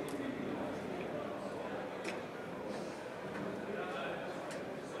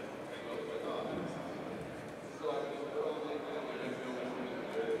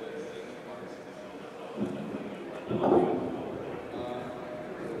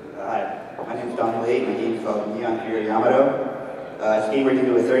 Hi, my name is Donnie Lee. My game is called Neon Krieger Yamato. It's a game where you can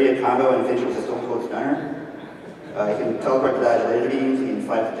do a 30-hit combo and finish with a Stone Cold Stunner. You can teleport to dodge laser beams, you can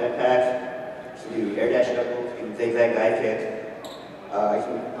fly with jetpacks, you can do air dash doubles, you can zigzag dive kick. You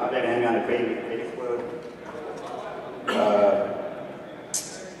can pop that enemy on a crate explode.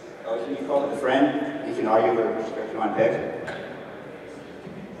 You can call it a friend. You can argue for which character you want to pick.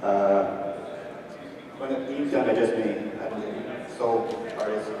 When the game's done by just me, sole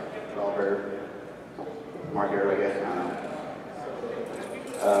artist, developer, marketer, I guess, I don't know.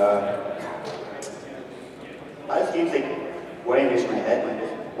 I just games like what I envision in my head when I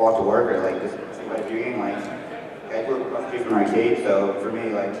just walk to work or like just think about a video game. Like I grew up across the street from an arcade, so for me,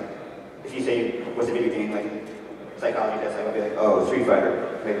 like if you say what's a video game, like psychology test, like I'll be like, oh, Street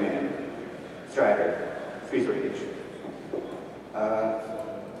Fighter, Mega Man, Strider, Street Rage.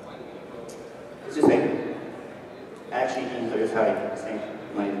 It's just like action games are just how I think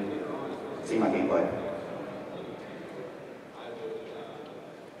when I see my gameplay.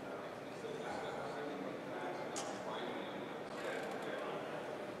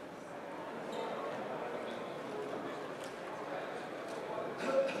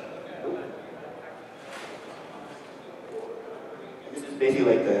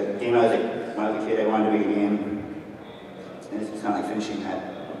 Basically, like the game I was like when I was a kid, I wanted to make a game, and this is kind of like finishing that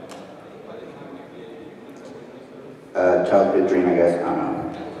childhood dream, I guess. I don't know.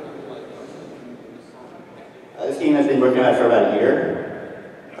 This game has been working on it for about a year.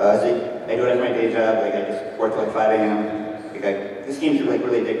 So I do it as my day job. Like I just work till like 5 a.m. Like this game's like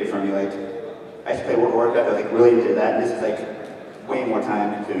really addictive for me. Like I used to play World of Warcraft. I was like really into that, and this is like way more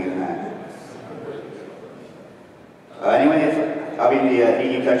time consuming than that. Anyway, I'll be in the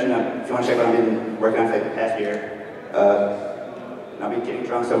video game section if you want to check what I've been working on for like the past year. I'll be getting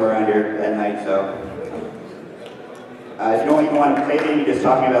drunk somewhere around here at night, so. If you don't even want to play a game, you just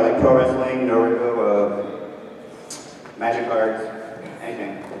talk to me about like pro wrestling, Naruto, magic cards,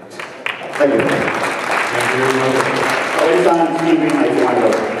 anything. Thank you. Oh, it's on Steam Greenlight if you want to go.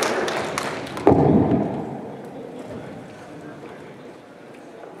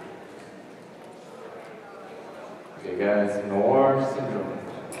 Okay guys, Noir Syndrome.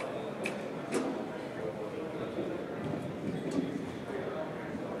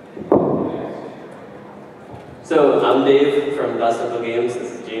 So I'm Dave from Simple Games.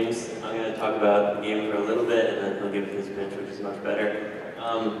 This is James. I'm going to talk about the game for a little bit, and then he'll give his pitch, which is much better.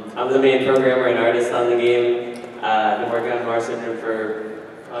 I'm the main programmer and artist on the game. I've been working on Noir Syndrome for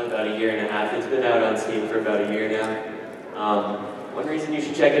probably about a year and a half. It's been out on Steam for about a year now. One reason you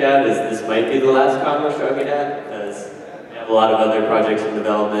should check it out is this might be the last con we're showing it at, because we have a lot of other projects in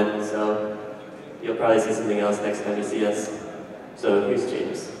development, so you'll probably see something else next time you see us. So here's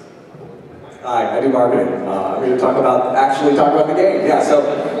James. Hi, I do marketing. I'm here to actually talk about the game. Yeah, so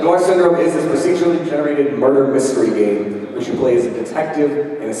Noir Syndrome is this procedurally generated murder mystery game, which you play as a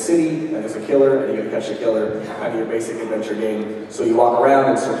detective in a city, and there's a killer, and you gotta catch the killer, kind of your basic adventure game. So you walk around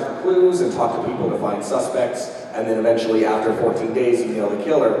and search for clues and talk to people to find suspects, and then eventually after 14 days you nail the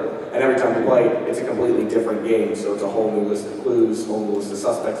killer. And every time you play, it's a completely different game, so it's a whole new list of clues, whole new list of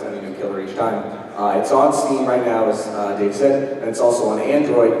suspects, and a new killer each time. It's on Steam right now, as Dave said, and it's also on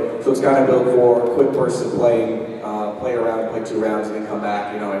Android, so it's kind of built for a quick person playing, play around, play 2 rounds, and then come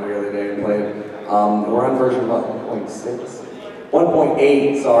back, every other day and play it. We're on version 1.6?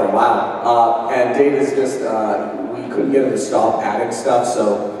 1.8, sorry, wow. And Dave is just, we couldn't get him to stop adding stuff,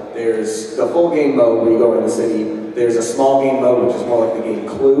 so there's the full game mode where you go around the city. There's a small game mode, which is more like the game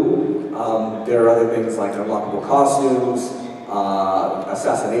Clue. There are other things like unlockable costumes,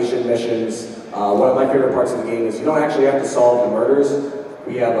 assassination missions. One of my favorite parts of the game is you don't actually have to solve the murders.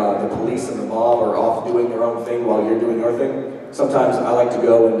 We have the police and the mob are off doing their own thing while you're doing your thing. Sometimes I like to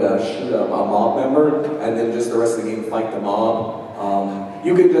go and shoot a mob member, and then just the rest of the game fight the mob.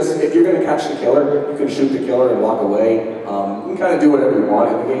 You can just, if you're going to catch the killer, you can shoot the killer and walk away. You can kind of do whatever you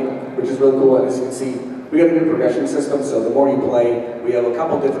want in the game, which is really cool. And as you can see, We got a new progression system, so the more you play, we have a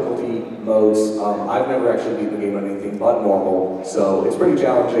couple difficulty modes. I've never actually beaten the game on anything but normal, so it's pretty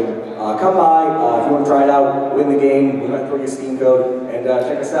challenging. Come by, if you want to try it out, win the game, we might throw you a Steam code, and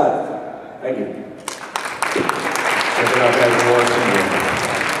check us out. Thank you. Check it out, guys. More syndrome.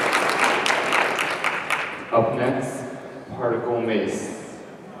 Up next, Particle Mace.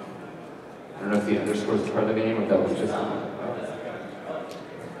 I don't know if the underscore is part of the name or if that was just.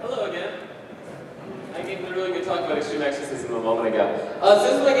 Hello again. I gave a really good talk about extreme exorcism a moment ago. So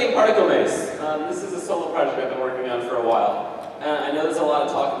this is my game Particle Mace. This is a solo project I've been working on for a while. I know there's a lot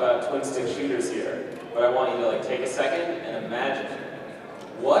of talk about twin stick shooters here, but I want you to take a second and imagine.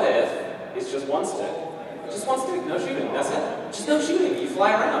 What if it's just one stick? Just one stick, no shooting, that's it. Just no shooting, you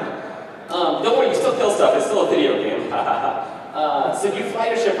fly around. Don't worry, you still kill stuff, it's still a video game. So you fly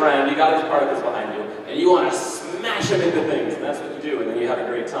your ship around, you got these particles behind you, and you want to smash them into things, and that's what you do, and then you have a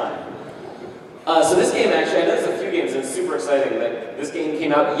great time. So this game, actually, I know there's a few games, and it's super exciting that this game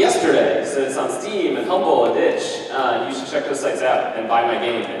came out yesterday, so it's on Steam and Humble and Itch. You should check those sites out and buy my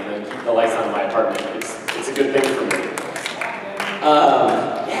game, and then keep the lights on in my apartment. It's a good thing for me.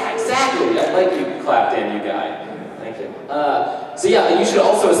 Yeah, exactly. I like you, clap Dan, you guy. Thank you. So yeah, you should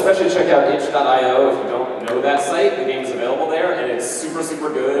also especially check out itch.io if you don't know that site. The game's available there, and it's super, super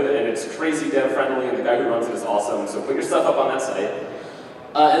good, and it's crazy dev-friendly, and the guy who runs it is awesome, so put your stuff up on that site.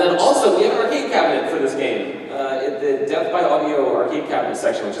 And then also, we have an arcade cabinet for this game. The Death by Audio arcade cabinet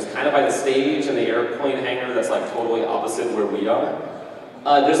section, which is kind of by the stage and the airplane hangar that's like totally opposite where we are.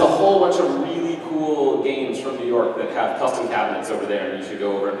 There's a whole bunch of really cool games from New York that have custom cabinets over there, and you should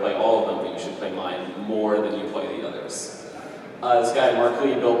go over and play all of them, but you should play mine more than you play the others. This guy, Mark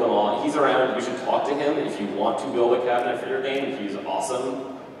Lee, built them all. He's around. You should talk to him if you want to build a cabinet for your game. He's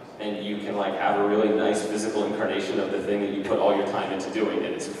awesome, and you can have a really nice physical incarnation of the thing that you put all your time into doing, and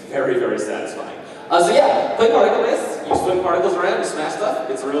it's very, very satisfying. So yeah, play Particle Mace. You swing particles around, you smash stuff.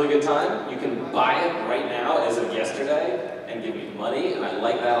 It's a really good time. You can buy it right now as of yesterday and give me money, and I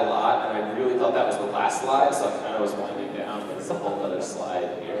like that a lot, and I really thought that was the last slide, so I kind of was winding down, but it's a whole other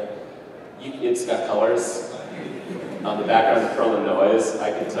slide here. It's got colors. The background of Perlin Noise,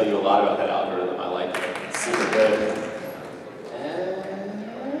 I can tell you a lot about that algorithm. I like it. It's super good. And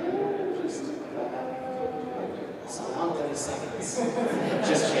just it's a long 30 seconds. It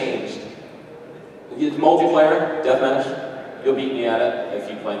just changed. Multiplayer, deathmatch. You'll beat me at it if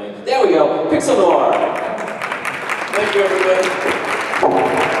you play me. There we go. Pixel Noir. Thank you, everybody.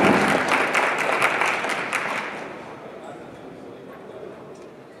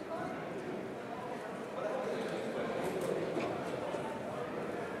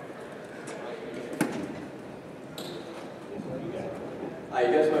 You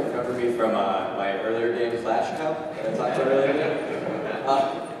guys might remember me from my earlier game, Flash Cup, that I talked about earlier.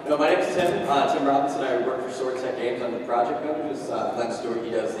 No, my name's Tim. Tim Robinson. I work for Sword Tech Games. I'm the project manager. Glenn Stewart, he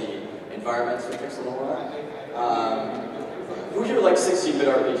does the environments for Pixel Noir. Who here likes 16-bit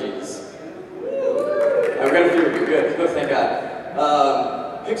RPGs? I've got a few of you. Good. Thank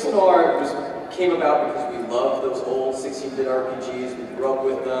God. Pixel Noir came about because we loved those old 16-bit RPGs. We grew up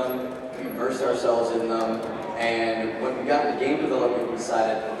with them. We immersed ourselves in them. And when we got into game development, we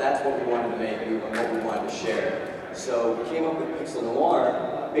decided that that's what we wanted to make and what we wanted to share. So we came up with Pixel Noir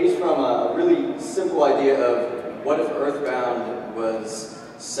based from a really simple idea of what if Earthbound was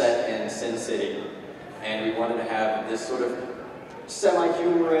set in Sin City, and we wanted to have this sort of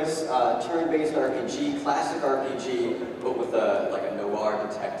semi-humorous, turn-based RPG, classic RPG, but with a noir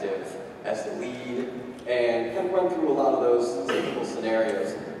detective as the lead, and kind of run through a lot of those typical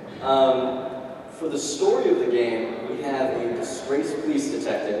scenarios. For the story of the game, we have a disgraced police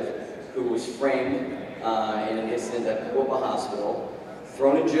detective who was framed in an incident at Puebla Hospital,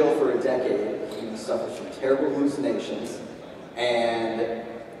 thrown in jail for a decade. He suffers from terrible hallucinations, and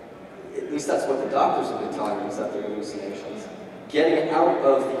at least that's what the doctors have been telling him, is that they're hallucinations. Getting out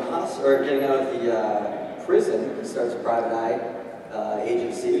of the prison, he starts a private eye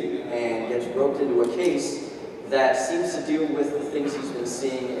agency and gets roped into a case that seems to deal with the things he's been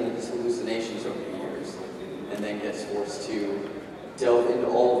seeing in his hallucinations over the years, and then gets forced to delve into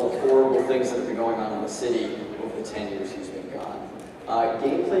all the horrible things that have been going on in the city over the 10 years he's been gone.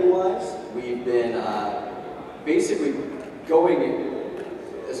 Gameplay-wise, we've been basically going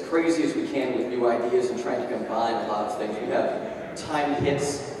as crazy as we can with new ideas and trying to combine a lot of things. We have timed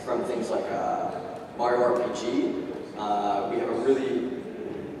hits from things like Mario RPG.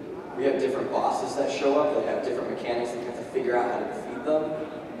 We have different bosses that show up that have different mechanics that you have to figure out how to defeat them.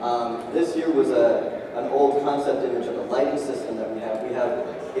 This here was an old concept image of a lighting system that we have.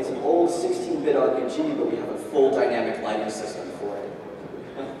 It's an old 16-bit RPG, but we have a full dynamic lighting system for it.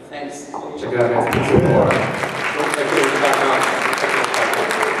 Thanks. Check it out, guys. Pixel Bar.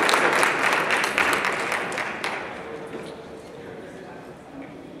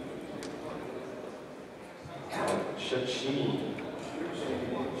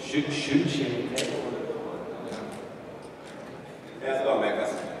 Hey, how's it going,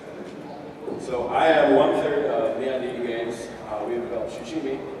 MAGFest? So I am 1/3 of Neon Videogame. We have developed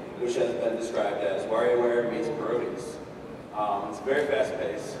Shushimi, which has been described as WarioWare meets parodies. It's very fast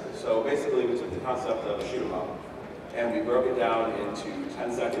paced. So basically we took the concept of a shoot 'em up and we broke it down into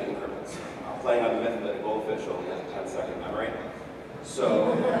 10-second increments, playing on the myth that a goldfish only has a 10-second memory.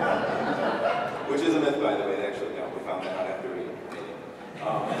 So, which is a myth, by the way. They actually we found that out after we made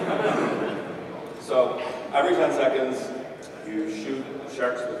it. So every 10 seconds, you shoot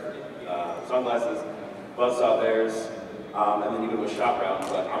sharks with sunglasses, bust out theirs, and then you go to a shot round.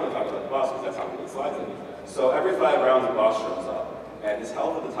 But I'm going to talk about the boss because that's how many slides in. So every 5 rounds, the boss shows up, and his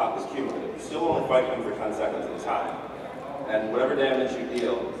health at the top is cumulative. You still only fight him for 10 seconds at a time. And whatever damage you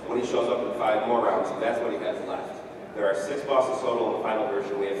deal, when he shows up in 5 more rounds, that's what he has left. There are 6 bosses total in the final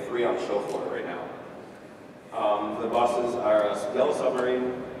version. We have 3 on the show floor right now. The bosses are a yellow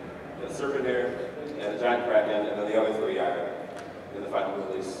submarine, a serpent here, and a giant kraken, and then the other 3 are in the final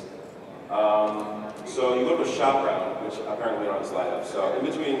release. So you go to a shop round, which apparently we don't have a slide up. So in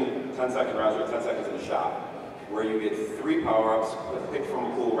between 10-second rounds, you have 10 seconds in a shop, where you get 3 power-ups, picked from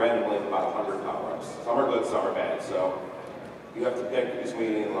a pool randomly of about 100 power-ups. Some are good, some are bad. So you have to pick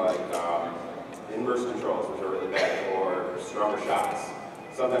between like inverse controls, which are really bad, or stronger shots.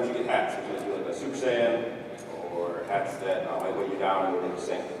 Sometimes you get hats, which is really like a Super Saiyan, or hats that might weigh you down and make you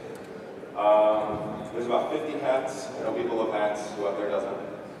sink. There's about 50 hats. I know people love hats. Who out there doesn't?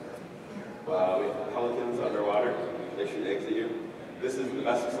 We have pelicans underwater. They shoot eggs at you. This is the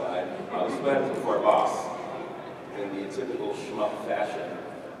best slide. This is what happens before a boss in the typical shmup fashion.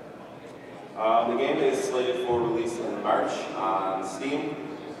 The game is slated for release in March on Steam.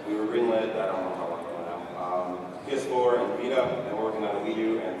 We were greenlit, I don't know how long ago now. PS4 and Vita, and we're working on a Wii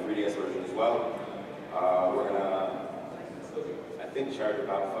U and 3DS version as well. We're gonna, I think, charge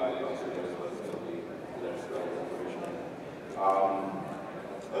about $5 or so.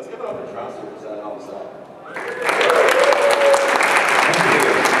 Let's give it up for Trouncer for that helps out.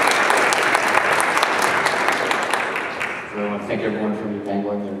 So I want to thank everyone for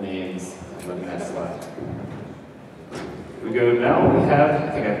remembering their names and letting that slide. We go now, we have, I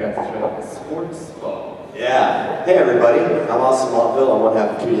think I've got this right, Sports Ball. Yeah. Hey everybody, I'm Austin Montville, I'm 1/2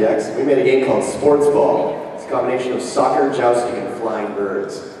 of 2DX. We made a game called Sports Ball. It's a combination of soccer, jousting, and flying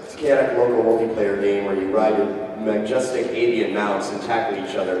birds. It's a chaotic local multiplayer game where you ride your majestic avian mounts and tackle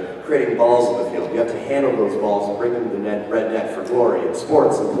each other, creating balls in the field. You have to handle those balls and bring them to the red net for glory, and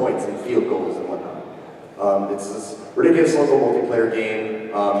sports and points and field goals and whatnot. It's this ridiculous local multiplayer game.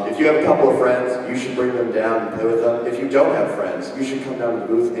 If you have a couple of friends, you should bring them down and play with them. If you don't have friends, you should come down to the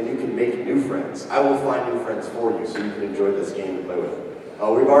booth and you can make new friends. I will find new friends for you so you can enjoy this game and play with it.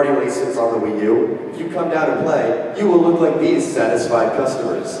 We've already released this on the Wii U. If you come down and play, you will look like these satisfied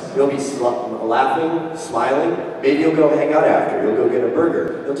customers. You'll be laughing, smiling, maybe you'll go hang out after, you'll go get a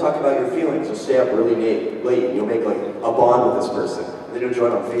burger. You'll talk about your feelings, you'll stay up really late, and you'll make like a bond with this person. And then you'll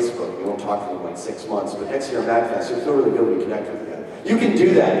join on Facebook, you won't talk for like 6 months, but next year at MAGFest, you'll feel really good when you connect with them. You can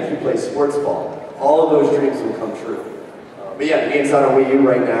do that if you play sports ball. All of those dreams will come true. But yeah, the game's out on Wii U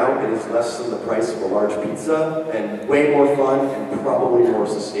right now. It is less than the price of a large pizza, and way more fun, and probably more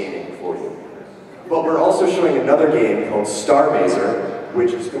sustaining for you. But we're also showing another game called Star Mazer,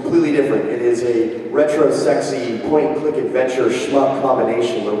 which is completely different. It is a retro, sexy, point-and-click adventure shmup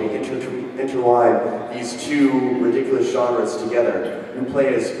combination where we intertwine these 2 ridiculous genres together. You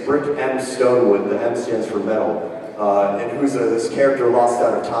play as Brick M. Stonewood, the M stands for metal, and who's this character lost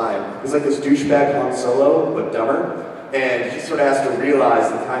out of time. He's like this douchebag Han Solo, but dumber. And he sort of has to realize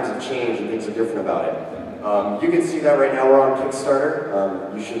the times have changed and things are different about it. You can see that right now. We're on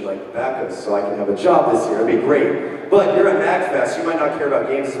Kickstarter. You should like back us so I can have a job this year. It'd be great. But you're at MAGFest. You might not care about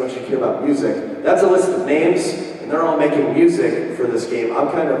games as much as you care about music. That's a list of names, and they're all making music for this game. I'm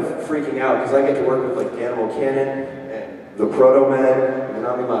kind of freaking out because I get to work with like Animal Cannon and the Proto Men, and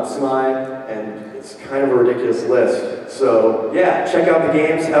Nami Matsumae, and it's kind of a ridiculous list. So yeah, check out the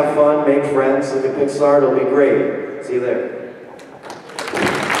games, have fun, make friends, look at Pixar. It'll be great. See you there.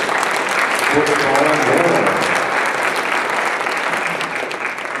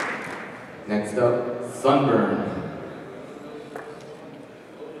 Next up, Sunburn.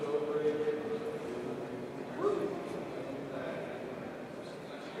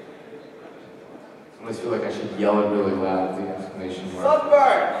 I almost feel like I should yell it really loud at the exclamation mark.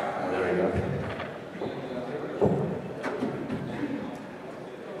 Sunburn! Oh, there we go.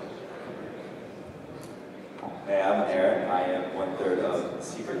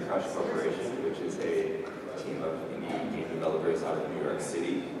 Secret Crush Corporation, which is a team of indie game developers out of New York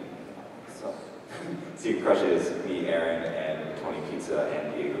City. So, Secret Crush is me, Aaron, and Tony Pizza,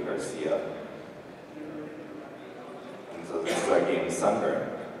 and Diego Garcia. And so this is our game, Sunburn.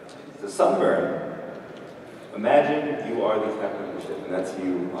 So Sunburn, imagine you are the captain of the ship, and that's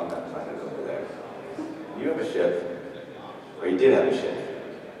you on that planet over there. You have a ship, or you did have a ship.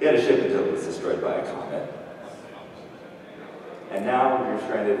 You had a ship until it was destroyed by a comet. And now you're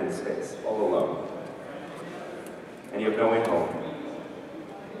stranded in space, all alone. And you have no way home.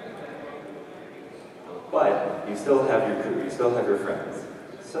 But you still have your crew, you still have your friends.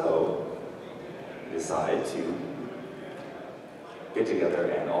 So, you decide to get together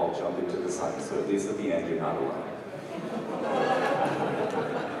and all jump into the sun, so at least at the end you're not alone.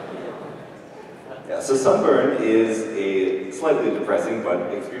 Yeah, so Sunburn is a slightly depressing but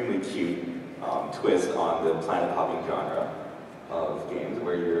extremely cute twist on the planet-hopping genre of games,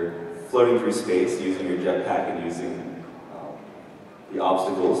 where you're floating through space using your jetpack and using the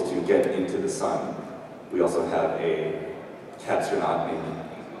obstacles to get into the sun. We also have a cat-astronaut named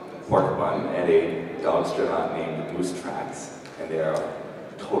Pork Bun and a dog-astronaut named Moose Tracks, and they are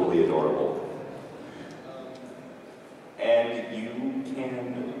totally adorable. And you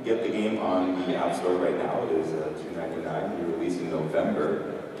can get the game on the App Store right now. It is $2.99. We released in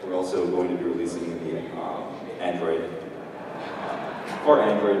November. We're also going to be releasing in the Android. For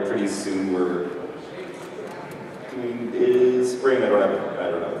Android, pretty soon. We're doing it is spring. I don't have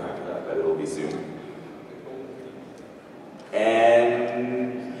time for that, but it'll be soon.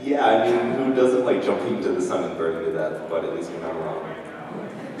 And yeah, I mean, who doesn't like jumping into the sun and burning to death? But at least you're not wrong.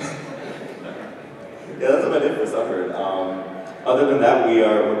 Yeah, that's about it for Sunburn. Other than that,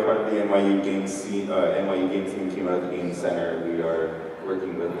 we're part of the NYU Games scene. NYU Games team came out of the Game Center. We are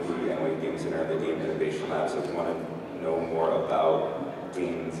working with the NYU Game Center and the Game Innovation Lab. So if you want to know more about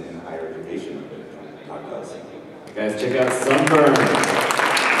games in higher education, talk to us. Guys, check out Sunburn.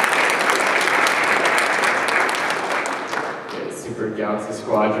 Okay, Super Galaxy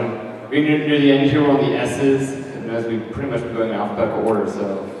Squadron. We're near the end here. We're on the S's, and as we've pretty much been going in alphabetical order,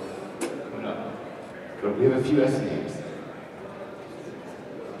 so we have a few S names.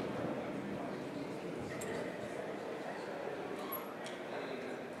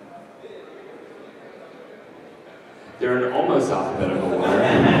 They're in almost alphabetical order.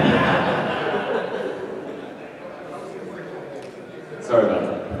 Sorry about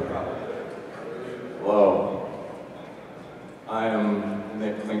that. Hello. I am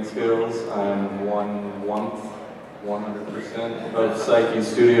Nick Clinkscales. I am 100% of Psyche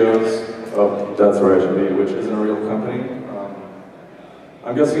Studios. Oh, that's where I should be, which isn't a real company.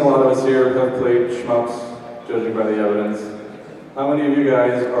 I'm guessing a lot of us here have played shmups, judging by the evidence. How many of you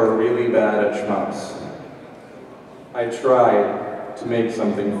guys are really bad at shmups? I tried to make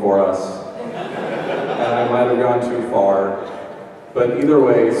something for us, and I might have gone too far. But either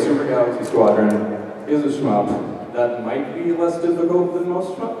way, Super Galaxy Squadron is a shmup that might be less difficult than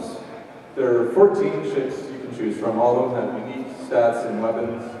most shmups. There are 14 ships you can choose from. All of them have unique stats and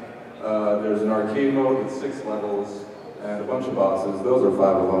weapons. There's an arcade mode with 6 levels and a bunch of bosses. Those are 5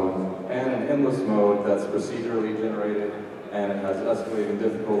 of them. And an endless mode that's procedurally generated, and it has escalating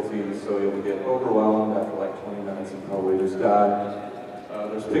difficulties, so you'll get overwhelmed after like 20 minutes and probably just die.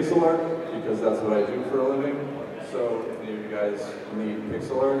 There's pixel art, because that's what I do for a living. So if any of you guys need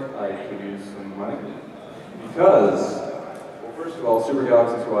pixel art, I could use some money. Because, well, first of all, Super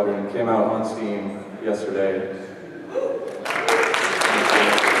Galaxy Squadron came out on Steam yesterday.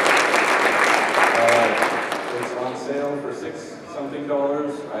 It's on sale for $6-something.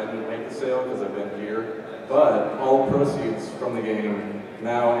 I didn't make the sale because I've been here. But all proceeds from the game,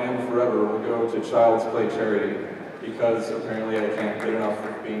 now and forever, will go to Child's Play charity, because apparently I can't get enough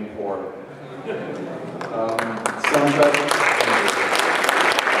of being poor.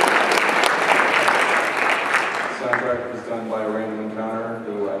 Soundtrack was done by Random Encounter,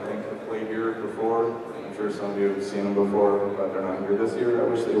 who I think have played here before. I'm sure some of you have seen them before, but they're not here this year. I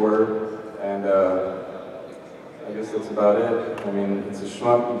wish they were. And I guess that's about it. I mean, it's a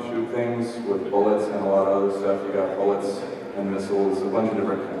shmup. You shoot things with bullets and a lot of other stuff. You got bullets and missiles, a bunch of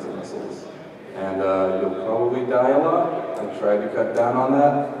different kinds of missiles. And you'll probably die a lot. I tried to cut down on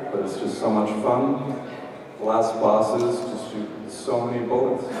that, but it's just so much fun. The last bosses just shoot so many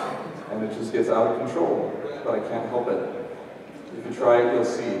bullets, and it just gets out of control. But I can't help it. If you try it, you'll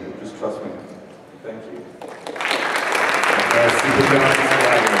see. Just trust me. Thank you.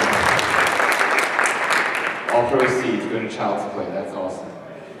 All proceeds go to Child's Play. That's awesome.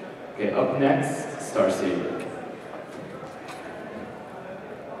 Okay, up next, Star Saber.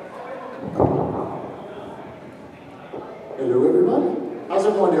 Hello everybody, how's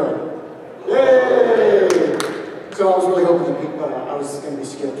it everyone doing? Yay! So I was really hoping that I was going to be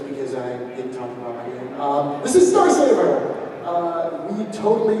skipped because I didn't talk about my game. This is Star Saber! We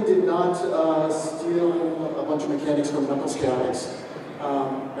totally did not steal a bunch of mechanics from Knuckles Chaotix.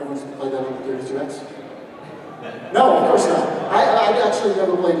 Everyone's played that on the 32X? No, of course not. I actually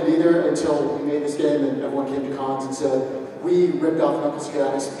never played it either until we made this game and everyone came to cons and said, we ripped off Knuckles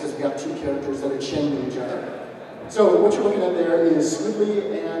Chaotix because we got two characters that are chained to each other. So what you're looking at there is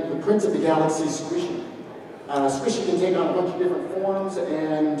Squiddly and the Prince of the Galaxy, Squishy. Squishy can take on a bunch of different forms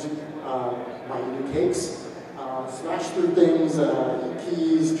and might do cakes, smash through things, eat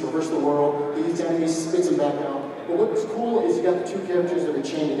keys, traverse the world, he eats enemies, spits them back down. But what's cool is you got the two characters that are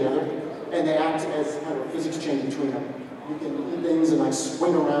chained together, and they act as kind of a physics chain between them. You can eat things and like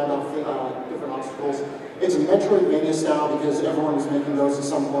swing around off different obstacles. It's a Metroidvania style because everyone was making those at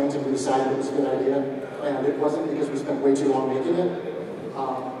some point and we decided it was a good idea. And it wasn't because we spent way too long making it.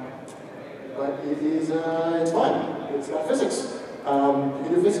 But it is, it's fun. It's got physics. You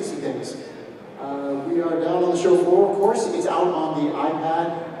can do physicsy things. We are down on the show floor, of course. It's out on the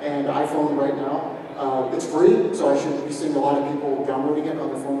iPad and iPhone right now. It's free, so I should be seeing a lot of people downloading it on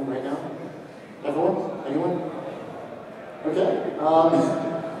their phone right now. Everyone? Anyone? Okay.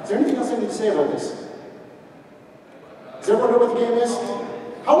 Is there anything else I need to say about this? Does everyone know what the game is?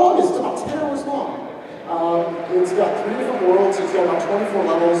 How long is it? It's about 10 hours long. It's got 3 different worlds. It's got about 24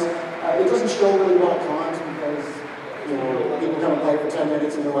 levels. It doesn't show really well at cons because, you know, people come and play for 10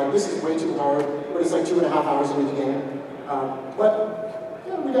 minutes and they're like, this is way too hard, but it's like 2.5 hours into the game. But,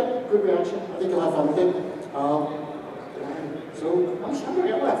 yeah, we got good reaction. I think you'll have fun with it. So, how much time do we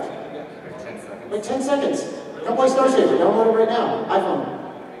got left? Like 10 seconds. Come play Star Saber. Download it right now. iPhone.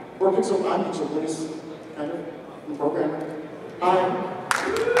 Or Pixel. I'm Pixel, please. Kind of. I'm a programmer. Hi.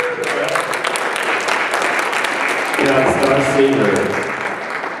 Yeah, Star Saber.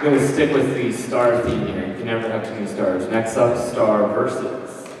 I'm going to stick with the star theme here. You can never have too many stars. Next up, Star Versus.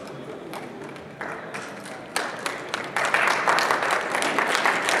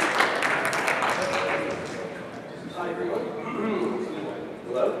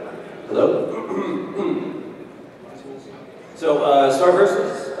 Star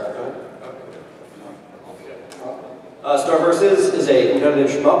Versus. Star Versus is a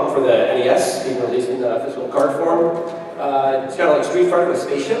competitive shmup for the NES, being released in physical card form. It's kind of like Street Fighter with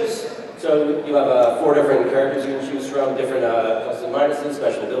spaceships. So you have 4 different characters you can choose from, different pluses and minuses,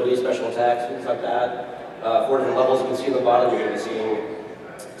 special abilities, special attacks, things like that. 4 different levels you can see on the bottom. You're going to be seeing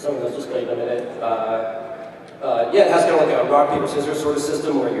some of those displayed in a minute. Yeah, it has kind of like a rock, paper, scissors sort of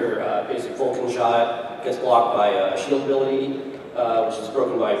system where your basic Vulcan shot gets blocked by a shield ability, which is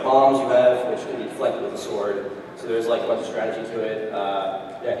broken by bombs you have, which can be deflected with a sword. So there's like a bunch of strategy to it.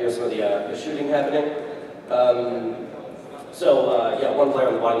 Yeah, here's some of the shooting happening. Yeah, 1 player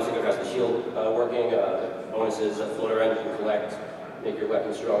on the bottom sticker has the shield working. Bonuses, float around you can collect, make your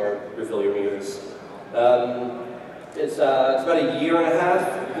weapon stronger, refill your meters. It's about 1.5 years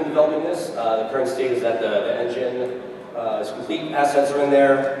we've been developing this. The current state is that the engine is complete, assets are in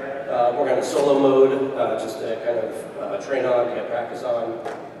there. We're in a solo mode, just to kind of train on, to get practice on.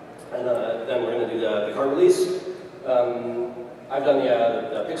 And then we're going to do the card release. I've done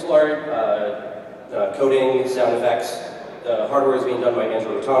the pixel art, coding, sound effects. The hardware is being done by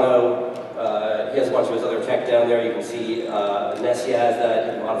Andrew Rotano. He has a bunch of his other tech down there. You can see NES he has that.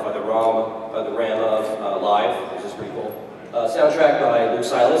 You can modify the RAM of live, which is pretty cool. Soundtrack by Luke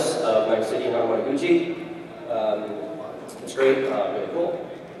Silas of Night City and Anamaguchi. It's great, really cool.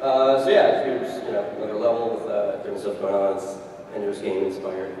 So yeah, here's another level with different stuff going on. It's Ender's Game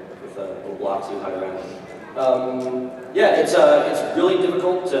inspired with little blocks you hide around. Yeah, it's really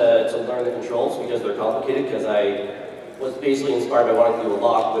difficult to learn the controls because they're complicated. Because I was basically inspired by wanting to do a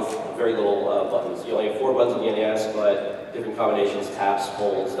lot with very little buttons. You only have 4 buttons on the NES, but different combinations, taps,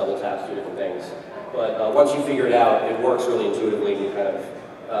 holds, double taps, 2 different things. But once you figure it out, it works really intuitively, and you kind of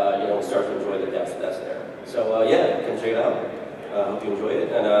start to enjoy the depth that's there. So yeah, you can check it out. Hope you enjoy it.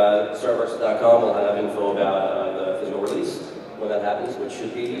 And starversus.com will have info about the physical release when that happens, which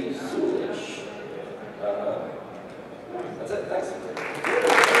should be soonish. That's it. Thanks.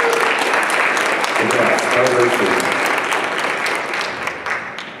 Star Versus.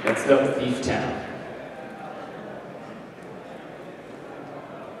 Next up, Thief Town.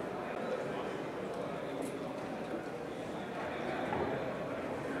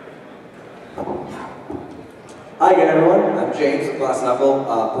 Hi again, everyone. I'm James of Glass Knuckle.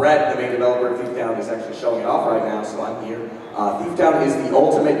 Brett, the main developer of Thief Town, is actually showing it off right now, so I'm here. Thief Town is the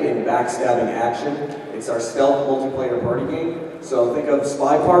ultimate in backstabbing action. It's our stealth multiplayer party game. So think of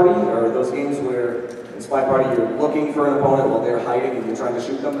Spy Party, or those games where In Spy Party, you're looking for an opponent while they're hiding and you're trying to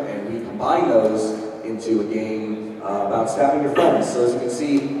shoot them, and we combine those into a game about stabbing your friends. So as you can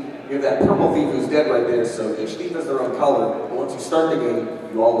see, you have that purple thief who's dead right there, so each thief has their own color, but once you start the game,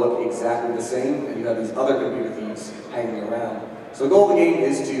 you all look exactly the same, and you have these other computer thieves hanging around. So the goal of the game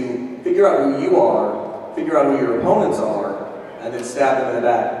is to figure out who you are, figure out who your opponents are, and then stab them in the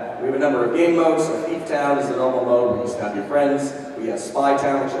back. We have a number of game modes. So Thief Town is the normal mode where you stab your friends. We have Spy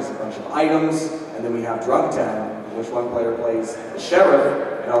Town, which has a bunch of items, and then we have Drunk Town, in which one player plays the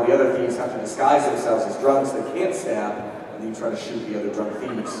sheriff, and all the other thieves have to disguise themselves as drunks. They can't stab, and then you try to shoot the other drunk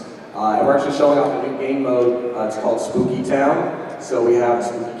thieves. And we're actually showing off a new game mode. It's called Spooky Town. So we have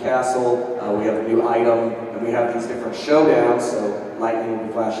Spooky Castle, we have a new item, and we have these different showdowns. So lightning will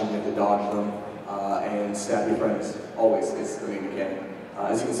be flashing, you have to dodge them, and stab your friends. Always is the main mechanic.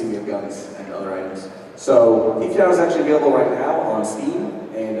 As you can see, we have guns and other items. So Thief Town is actually available right now on Steam,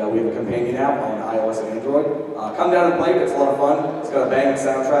 and we have a companion app on iOS and Android. Come down and play it, it's a lot of fun. It's got a banging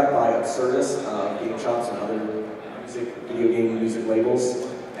soundtrack by Absurdus, Game Shops, and other video game music labels.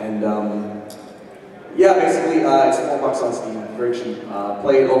 And yeah, basically, it's $4 on Steam, very cheap.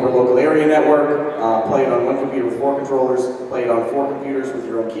 Play it over local area network, play it on one computer with 4 controllers, play it on 4 computers with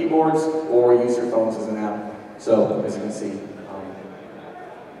your own keyboards, or use your phones as an app. So, as you can see,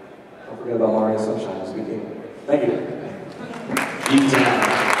 don't forget about Mario Sunshine, it's a good game. Thank you. Deep down.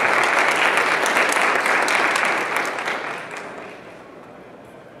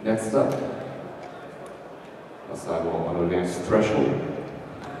 Next up, a sidewall on advanced threshold.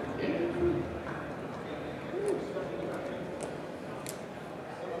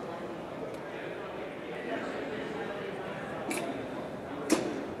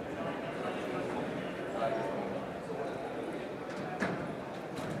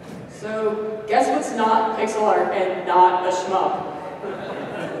 So, guess what's not pixel art and not a shmup?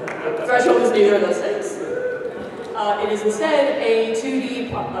 Threshold is neither of those things. It is instead a 2D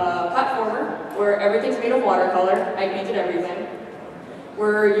platformer where everything's made of watercolor. I painted everything.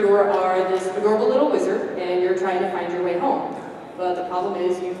 Where you are this adorable little wizard and you're trying to find your way home. But the problem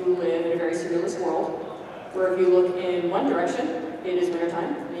is you live in a very surrealist world where if you look in one direction, it is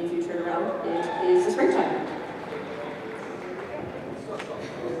wintertime, and if you turn around, it is the springtime.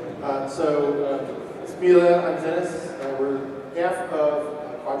 It's Mila, I'm Dennis. We're half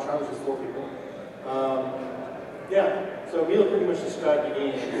of Quadtron, which is 4 people. So Mila pretty much described the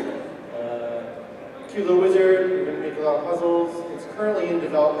game. Cute little wizard, we're going to make a lot of puzzles. It's currently in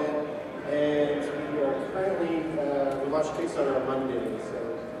development, and we are currently, we launched Kickstarter on Monday, so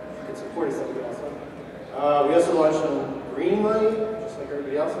if you can support us, that would be awesome. We also launched on Greenlight, just like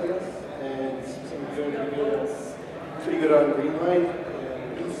everybody else, I guess, and some of you doing pretty good on Greenlight.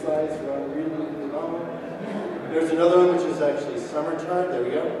 Slides run really, really long. There's another one which is actually Summertime. There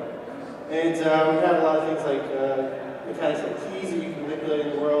we go. And we have a lot of things like mechanics like keys that you can manipulate in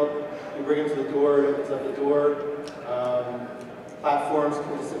the world. You bring them to the door, it opens up the door. Platforms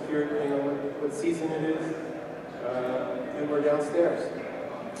can disappear depending on what season it is. And we're downstairs.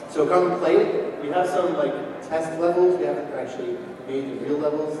 So come and play it. We have some like test levels. We haven't actually made the real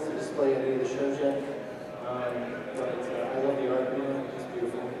levels to display at any of the shows yet. But I love the art. It's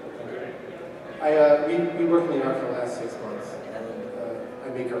beautiful. We worked in the art for the last 6 months, and I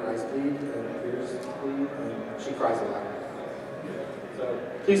make her eyes bleed and her ears bleed, and she cries a lot. So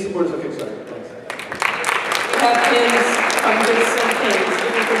please support us on Kickstarter. Thanks. We have pins, compass, and pins.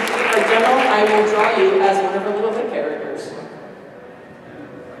 If you complete our demo, I will draw you as one of our little bit characters.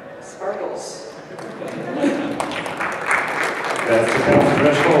 Sparkles. That's the final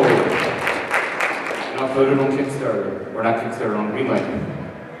threshold. Not voted on Kickstarter, or not Kickstarter, on Greenlight.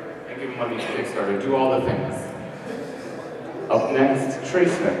 And give money to Kickstarter, do all the things. Up next,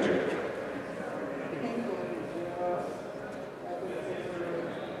 Trace Vector.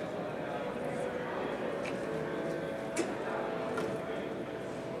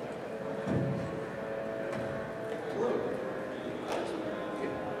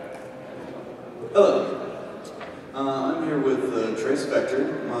 Hello. I'm here with Trace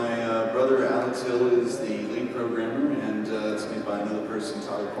Vector. My brother Alex Hill is the lead programmer, and it's made by another person,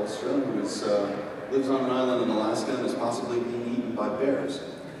 Tyler Polstra, who lives on an island in Alaska and is possibly being eaten by bears.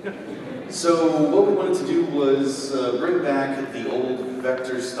 So what we wanted to do was bring back the old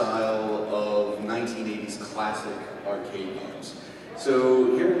Vector style of 1980s classic arcade games.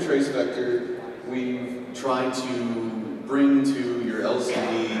 So here in Trace Vector, we've tried to bring to your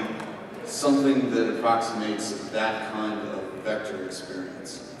LCD something that approximates that kind of vector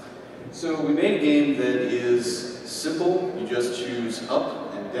experience. So we made a game that is simple. You just choose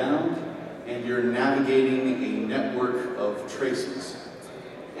up and down, and you're navigating a network of traces.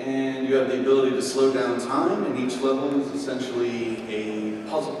 and you have the ability to slow down time, and each level is essentially a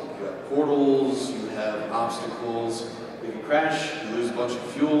puzzle. You have portals, you have obstacles. If you crash, you lose a bunch of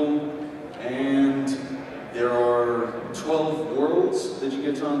fuel, and there are 12 worlds that you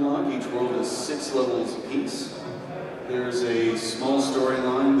get to unlock. Each world is 6 levels apiece. There's a small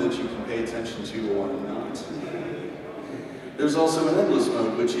storyline that you can pay attention to or not. There's also an endless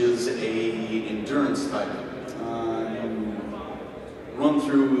mode, which is a endurance type. You run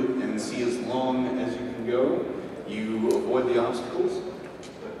through and see as long as you can go. You avoid the obstacles.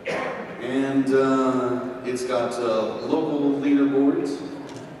 And it's got local leaderboards.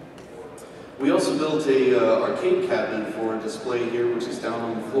 We also built a arcade cabinet for display here, which is down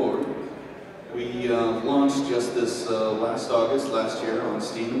on the floor. We launched just this last August, last year, on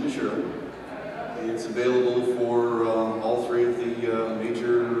Steam and Azure. It's available for all 3 of the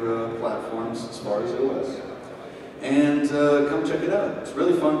major platforms as far as OS. And come check it out. It's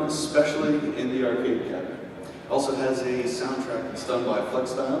really fun, especially in the arcade cabinet. Also has a soundtrack that's done by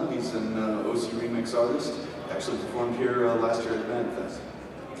Flexstyle. He's an OC remix artist. Actually performed here last year at MAGFest.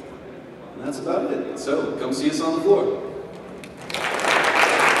 And that's about it. So come see us on the floor.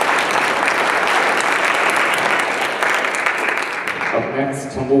 Up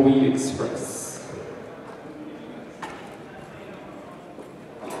next, Tumbleweed Express.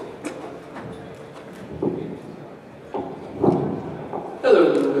 Hello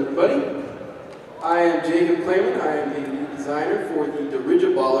everybody. I am Jacob Clayman. I am the lead designer for the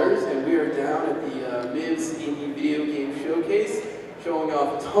Dirigiballers, and we are down at the MIVS Indie Video Game Showcase showing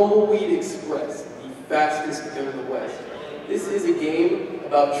off Tumbleweed Express, the fastest gun in the West. This is a game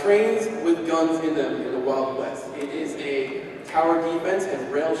about trains with guns in them in the Wild West. It is a tower defense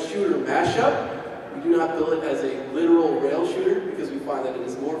and rail shooter mashup. We do not build it as a literal rail shooter because we find that it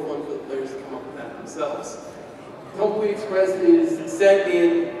is more fun for the players to come up with that themselves. Tumbleweed Express is set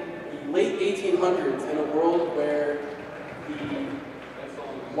in the late 1800s in a world where the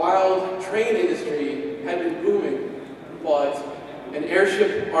wild train industry had been booming, but an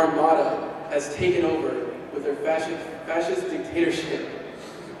airship armada has taken over with their fascist dictatorship.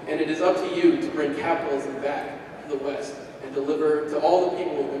 And it is up to you to bring capitalism back to the West and deliver to all the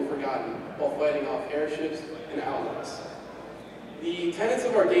people who have been forgotten while fighting off airships and outlaws. The tenets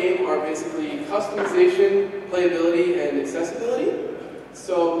of our game are basically customization, playability, and accessibility.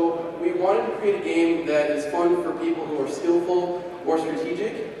 So we wanted to create a game that is fun for people who are skillful or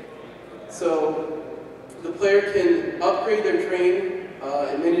strategic. So the player can upgrade their train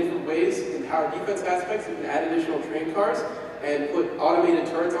in many different ways. In tower defense aspects, you can add additional train cars and put automated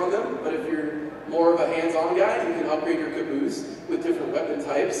turrets on them. But if you're more of a hands-on guy, you can upgrade your caboose with different weapon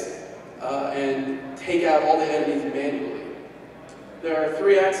types and take out all the enemies manually. There are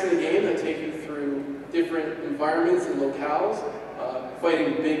 3 acts in the game that take you through different environments and locales,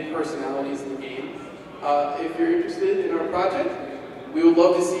 fighting big personalities in the game. If you're interested in our project, we would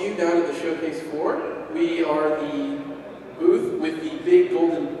love to see you down at the Showcase floor. We are the booth with the big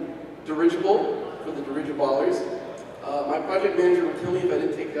golden dirigible for the Dirigiballers. My project manager would kill me if I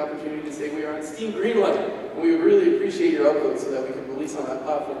didn't take the opportunity to say we are on Steam Greenlight, and we would really appreciate your upload so that we can release on that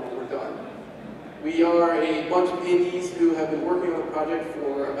platform when we're done. We are a bunch of indies who have been working on the project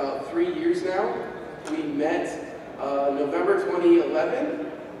for about 3 years now. We met November 2011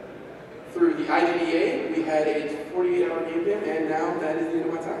 through the IGDA. We had a 48-hour game jam, and now that is the end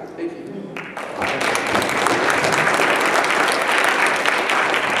of my time. Thank you.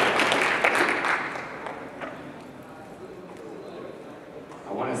 I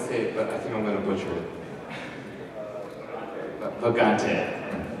want to say it, but I think I'm going to butcher it. Vagante.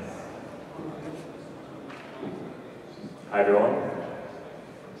 Hi everyone.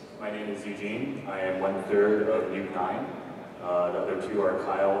 My name is Eugene. I am 1/3 of Nuke 9. The other 2 are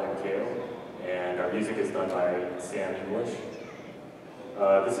Kyle and Kale. And our music is done by Sam English.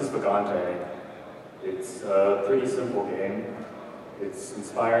 This is Vagante. It's a pretty simple game. It's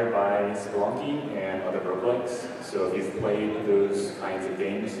inspired by Spelunky and other roguelikes. So if you've played those kinds of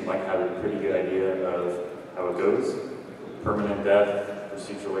games, you might have a pretty good idea of how it goes. Permanent death,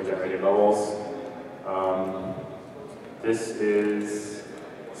 procedurally generated levels. This is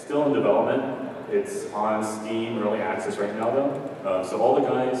still in development. It's on Steam Early Access right now though. So all the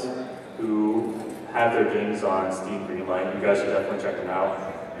guys who have their games on Steam Greenlight, you guys should definitely check them out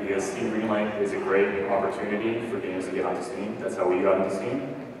because Steam Greenlight is a great opportunity for games to get onto Steam. That's how we got into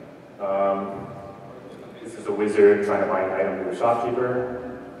Steam. This is a wizard trying to buy an item from a shopkeeper.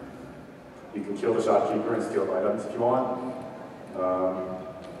 You can kill the shopkeeper and steal items if you want.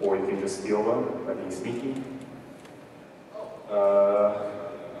 Or you can just steal them by being sneaky.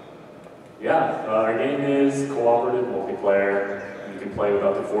 Yeah, our game is cooperative multiplayer. You can play with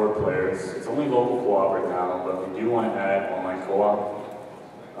up to 4 players. It's only local co-op right now, but we do want to add online co-op.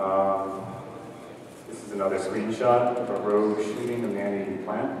 This is another screenshot of a rogue shooting a man-eating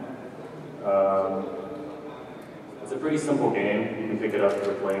plant. It's a pretty simple game. You can pick it up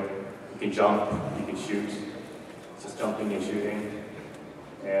quickly. You can jump, you can shoot. It's just jumping and shooting.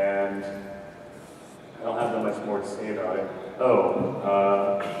 And I don't have that much more to say about it.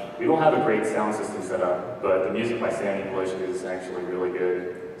 We don't have a great sound system set up, but the music by Sandy Bush is actually really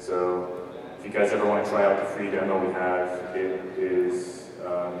good. So if you guys ever want to try out the free demo we have, it is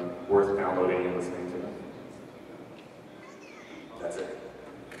worth downloading and listening to. That's it.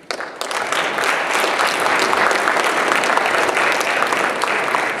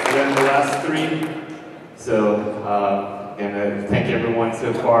 And then the last 3. So, and thank everyone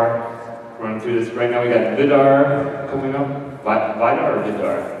so far for running through this. Right now we got Vidar coming up. Vidar or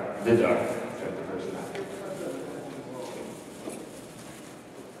Vidar? Vidar. That's the person.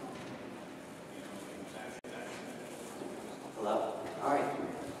 Hello. All right.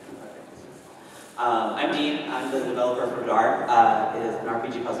 I'm Dean. I'm the developer for Vidar. It is an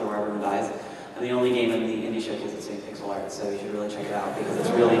RPG puzzle where everyone dies. I'm the only game in the indie showcase that's doing pixel art, so you should really check it out because it's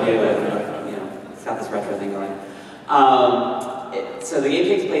really new and it's got this retro thing going. So the game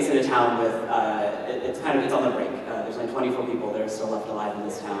takes place in a town with it's on the brink. There's only 24 people that are still left alive in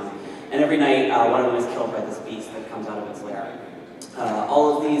this town, and every night one of them is killed by this beast that comes out of its lair.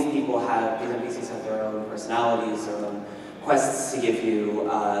 All of these people these NPCs have their own personalities, their own quests to give you,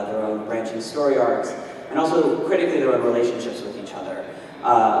 their own branching story arcs, and also critically their own relationships with each other.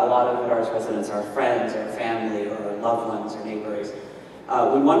 A lot of Vidar's residents are friends or family or loved ones or neighbors.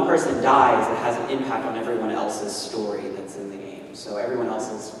 When one person dies, it has an impact on everyone else's story that's in the game. So everyone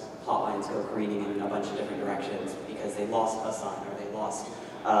else's plot lines go careening in a bunch of different directions because they lost a son or they lost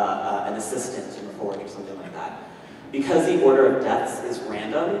an assistant in the forge or something like that. Because the order of deaths is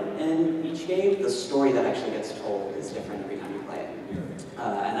random in each game, the story that actually gets told is different every time you play it.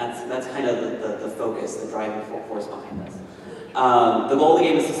 And that's kind of the focus, the driving force behind this. The goal of the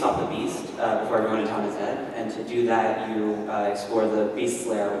game is to stop the beast before everyone in town is dead, and to do that you explore the beast's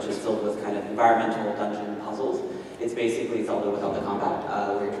lair, which is filled with kind of environmental dungeon puzzles. It's basically Zelda without the combat,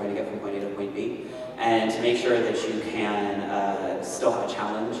 where you're trying to get from point A to point B, and to make sure that you can still have a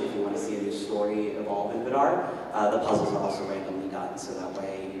challenge if you want to see a new story evolve in Vidar. The puzzles are also randomly done, so that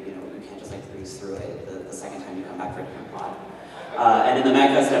way you can't just like breeze through it the second time you come back for a different plot. And in the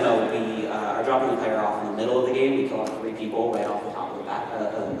MAGFest demo, we are dropping the player off in the middle of the game. We kill off 3 people right off the top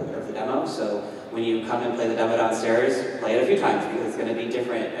of the demo. So when you come and play the demo downstairs, play it a few times because it's going to be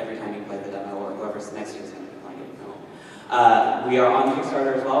different every time you play the demo, or whoever's next to you is going to be playing it. We are on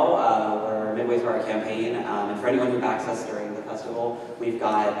Kickstarter as well. We're midway through our campaign. And for anyone who backs us during the festival, we've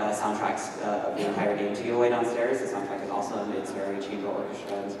got soundtracks of the entire game to give away downstairs. The soundtrack is awesome. It's very chamber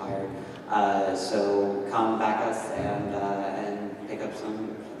orchestra inspired. So come back us and pick up the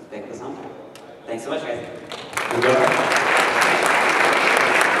soundtrack. Thanks so much, guys.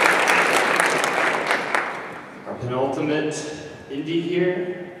 Our penultimate indie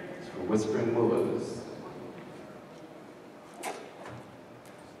here is for Whispering Willows.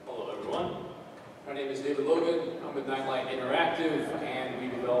 Hello, everyone. My name is David Logan. I'm with Nightlight Interactive, and we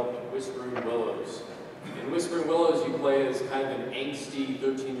developed Whispering Willows. In Whispering Willows, you play as kind of an angsty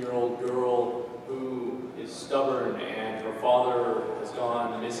 13-year-old girl who is stubborn, and her father has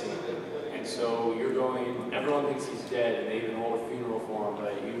gone missing. And so everyone thinks he's dead, and they even hold a funeral for him,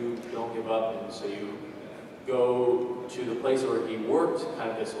 but you don't give up, and so you go to the place where he worked, kind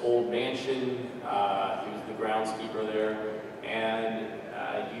of this old mansion. He was the groundskeeper there, and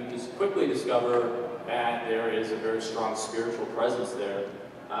you just quickly discover that there is a very strong spiritual presence there.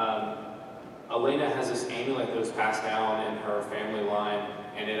 Elena has this amulet that was passed down in her family line,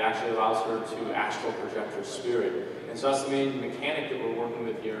 and it actually allows her to astral project her spirit. And so that's the main mechanic that we're working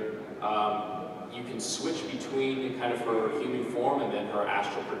with here. You can switch between kind of her human form and then her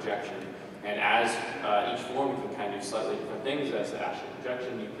astral projection. And as each form, you can kind of do slightly different things. As the astral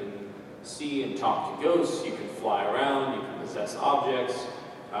projection, you can see and talk to ghosts, you can fly around, you can possess objects.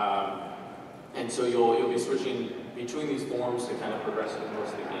 And so you'll be switching between these forms to kind of progress through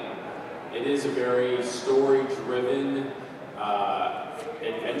most of the game. It is a very story-driven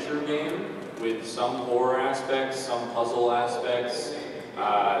adventure game with some horror aspects, some puzzle aspects.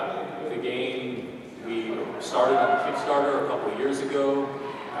 The game, we started on Kickstarter a couple years ago.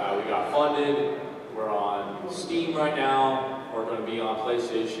 We got funded. We're on Steam right now. We're going to be on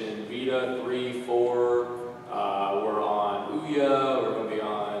PlayStation Vita 3, 4. We're on Ouya. We're going to be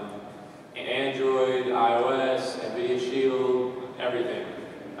on Android, iOS, NVIDIA Shield, everything.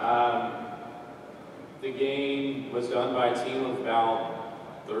 done by a team of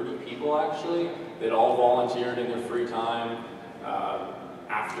about 30 people actually, that all volunteered in their free time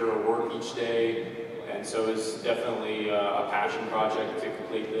after work each day. And so it's definitely a passion project to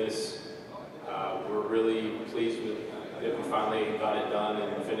complete this. We're really pleased with that we finally got it done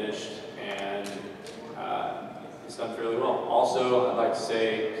and finished, and it's done fairly well. Also, I'd like to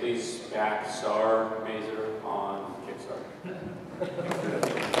say, please back Star Mazer on Kickstarter.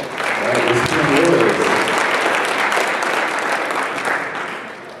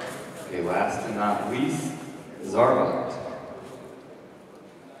 Okay, last and not least, Zarbot.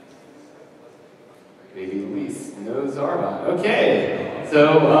 Maybe Luis knows Zarbot. Okay, so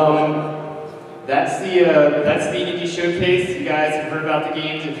that's the indie showcase. You guys have heard about the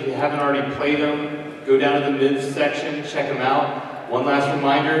games. If you haven't already played them, go down to the MIVS section, check them out. One last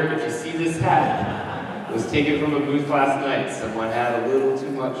reminder: if you see this hat, it was taken from a booth last night. Someone had a little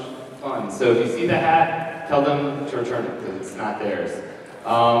too much fun. So if you see the hat, tell them to return it because it's not theirs.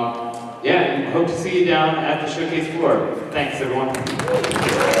 Yeah, hope to see you down at the showcase floor. Thanks, everyone.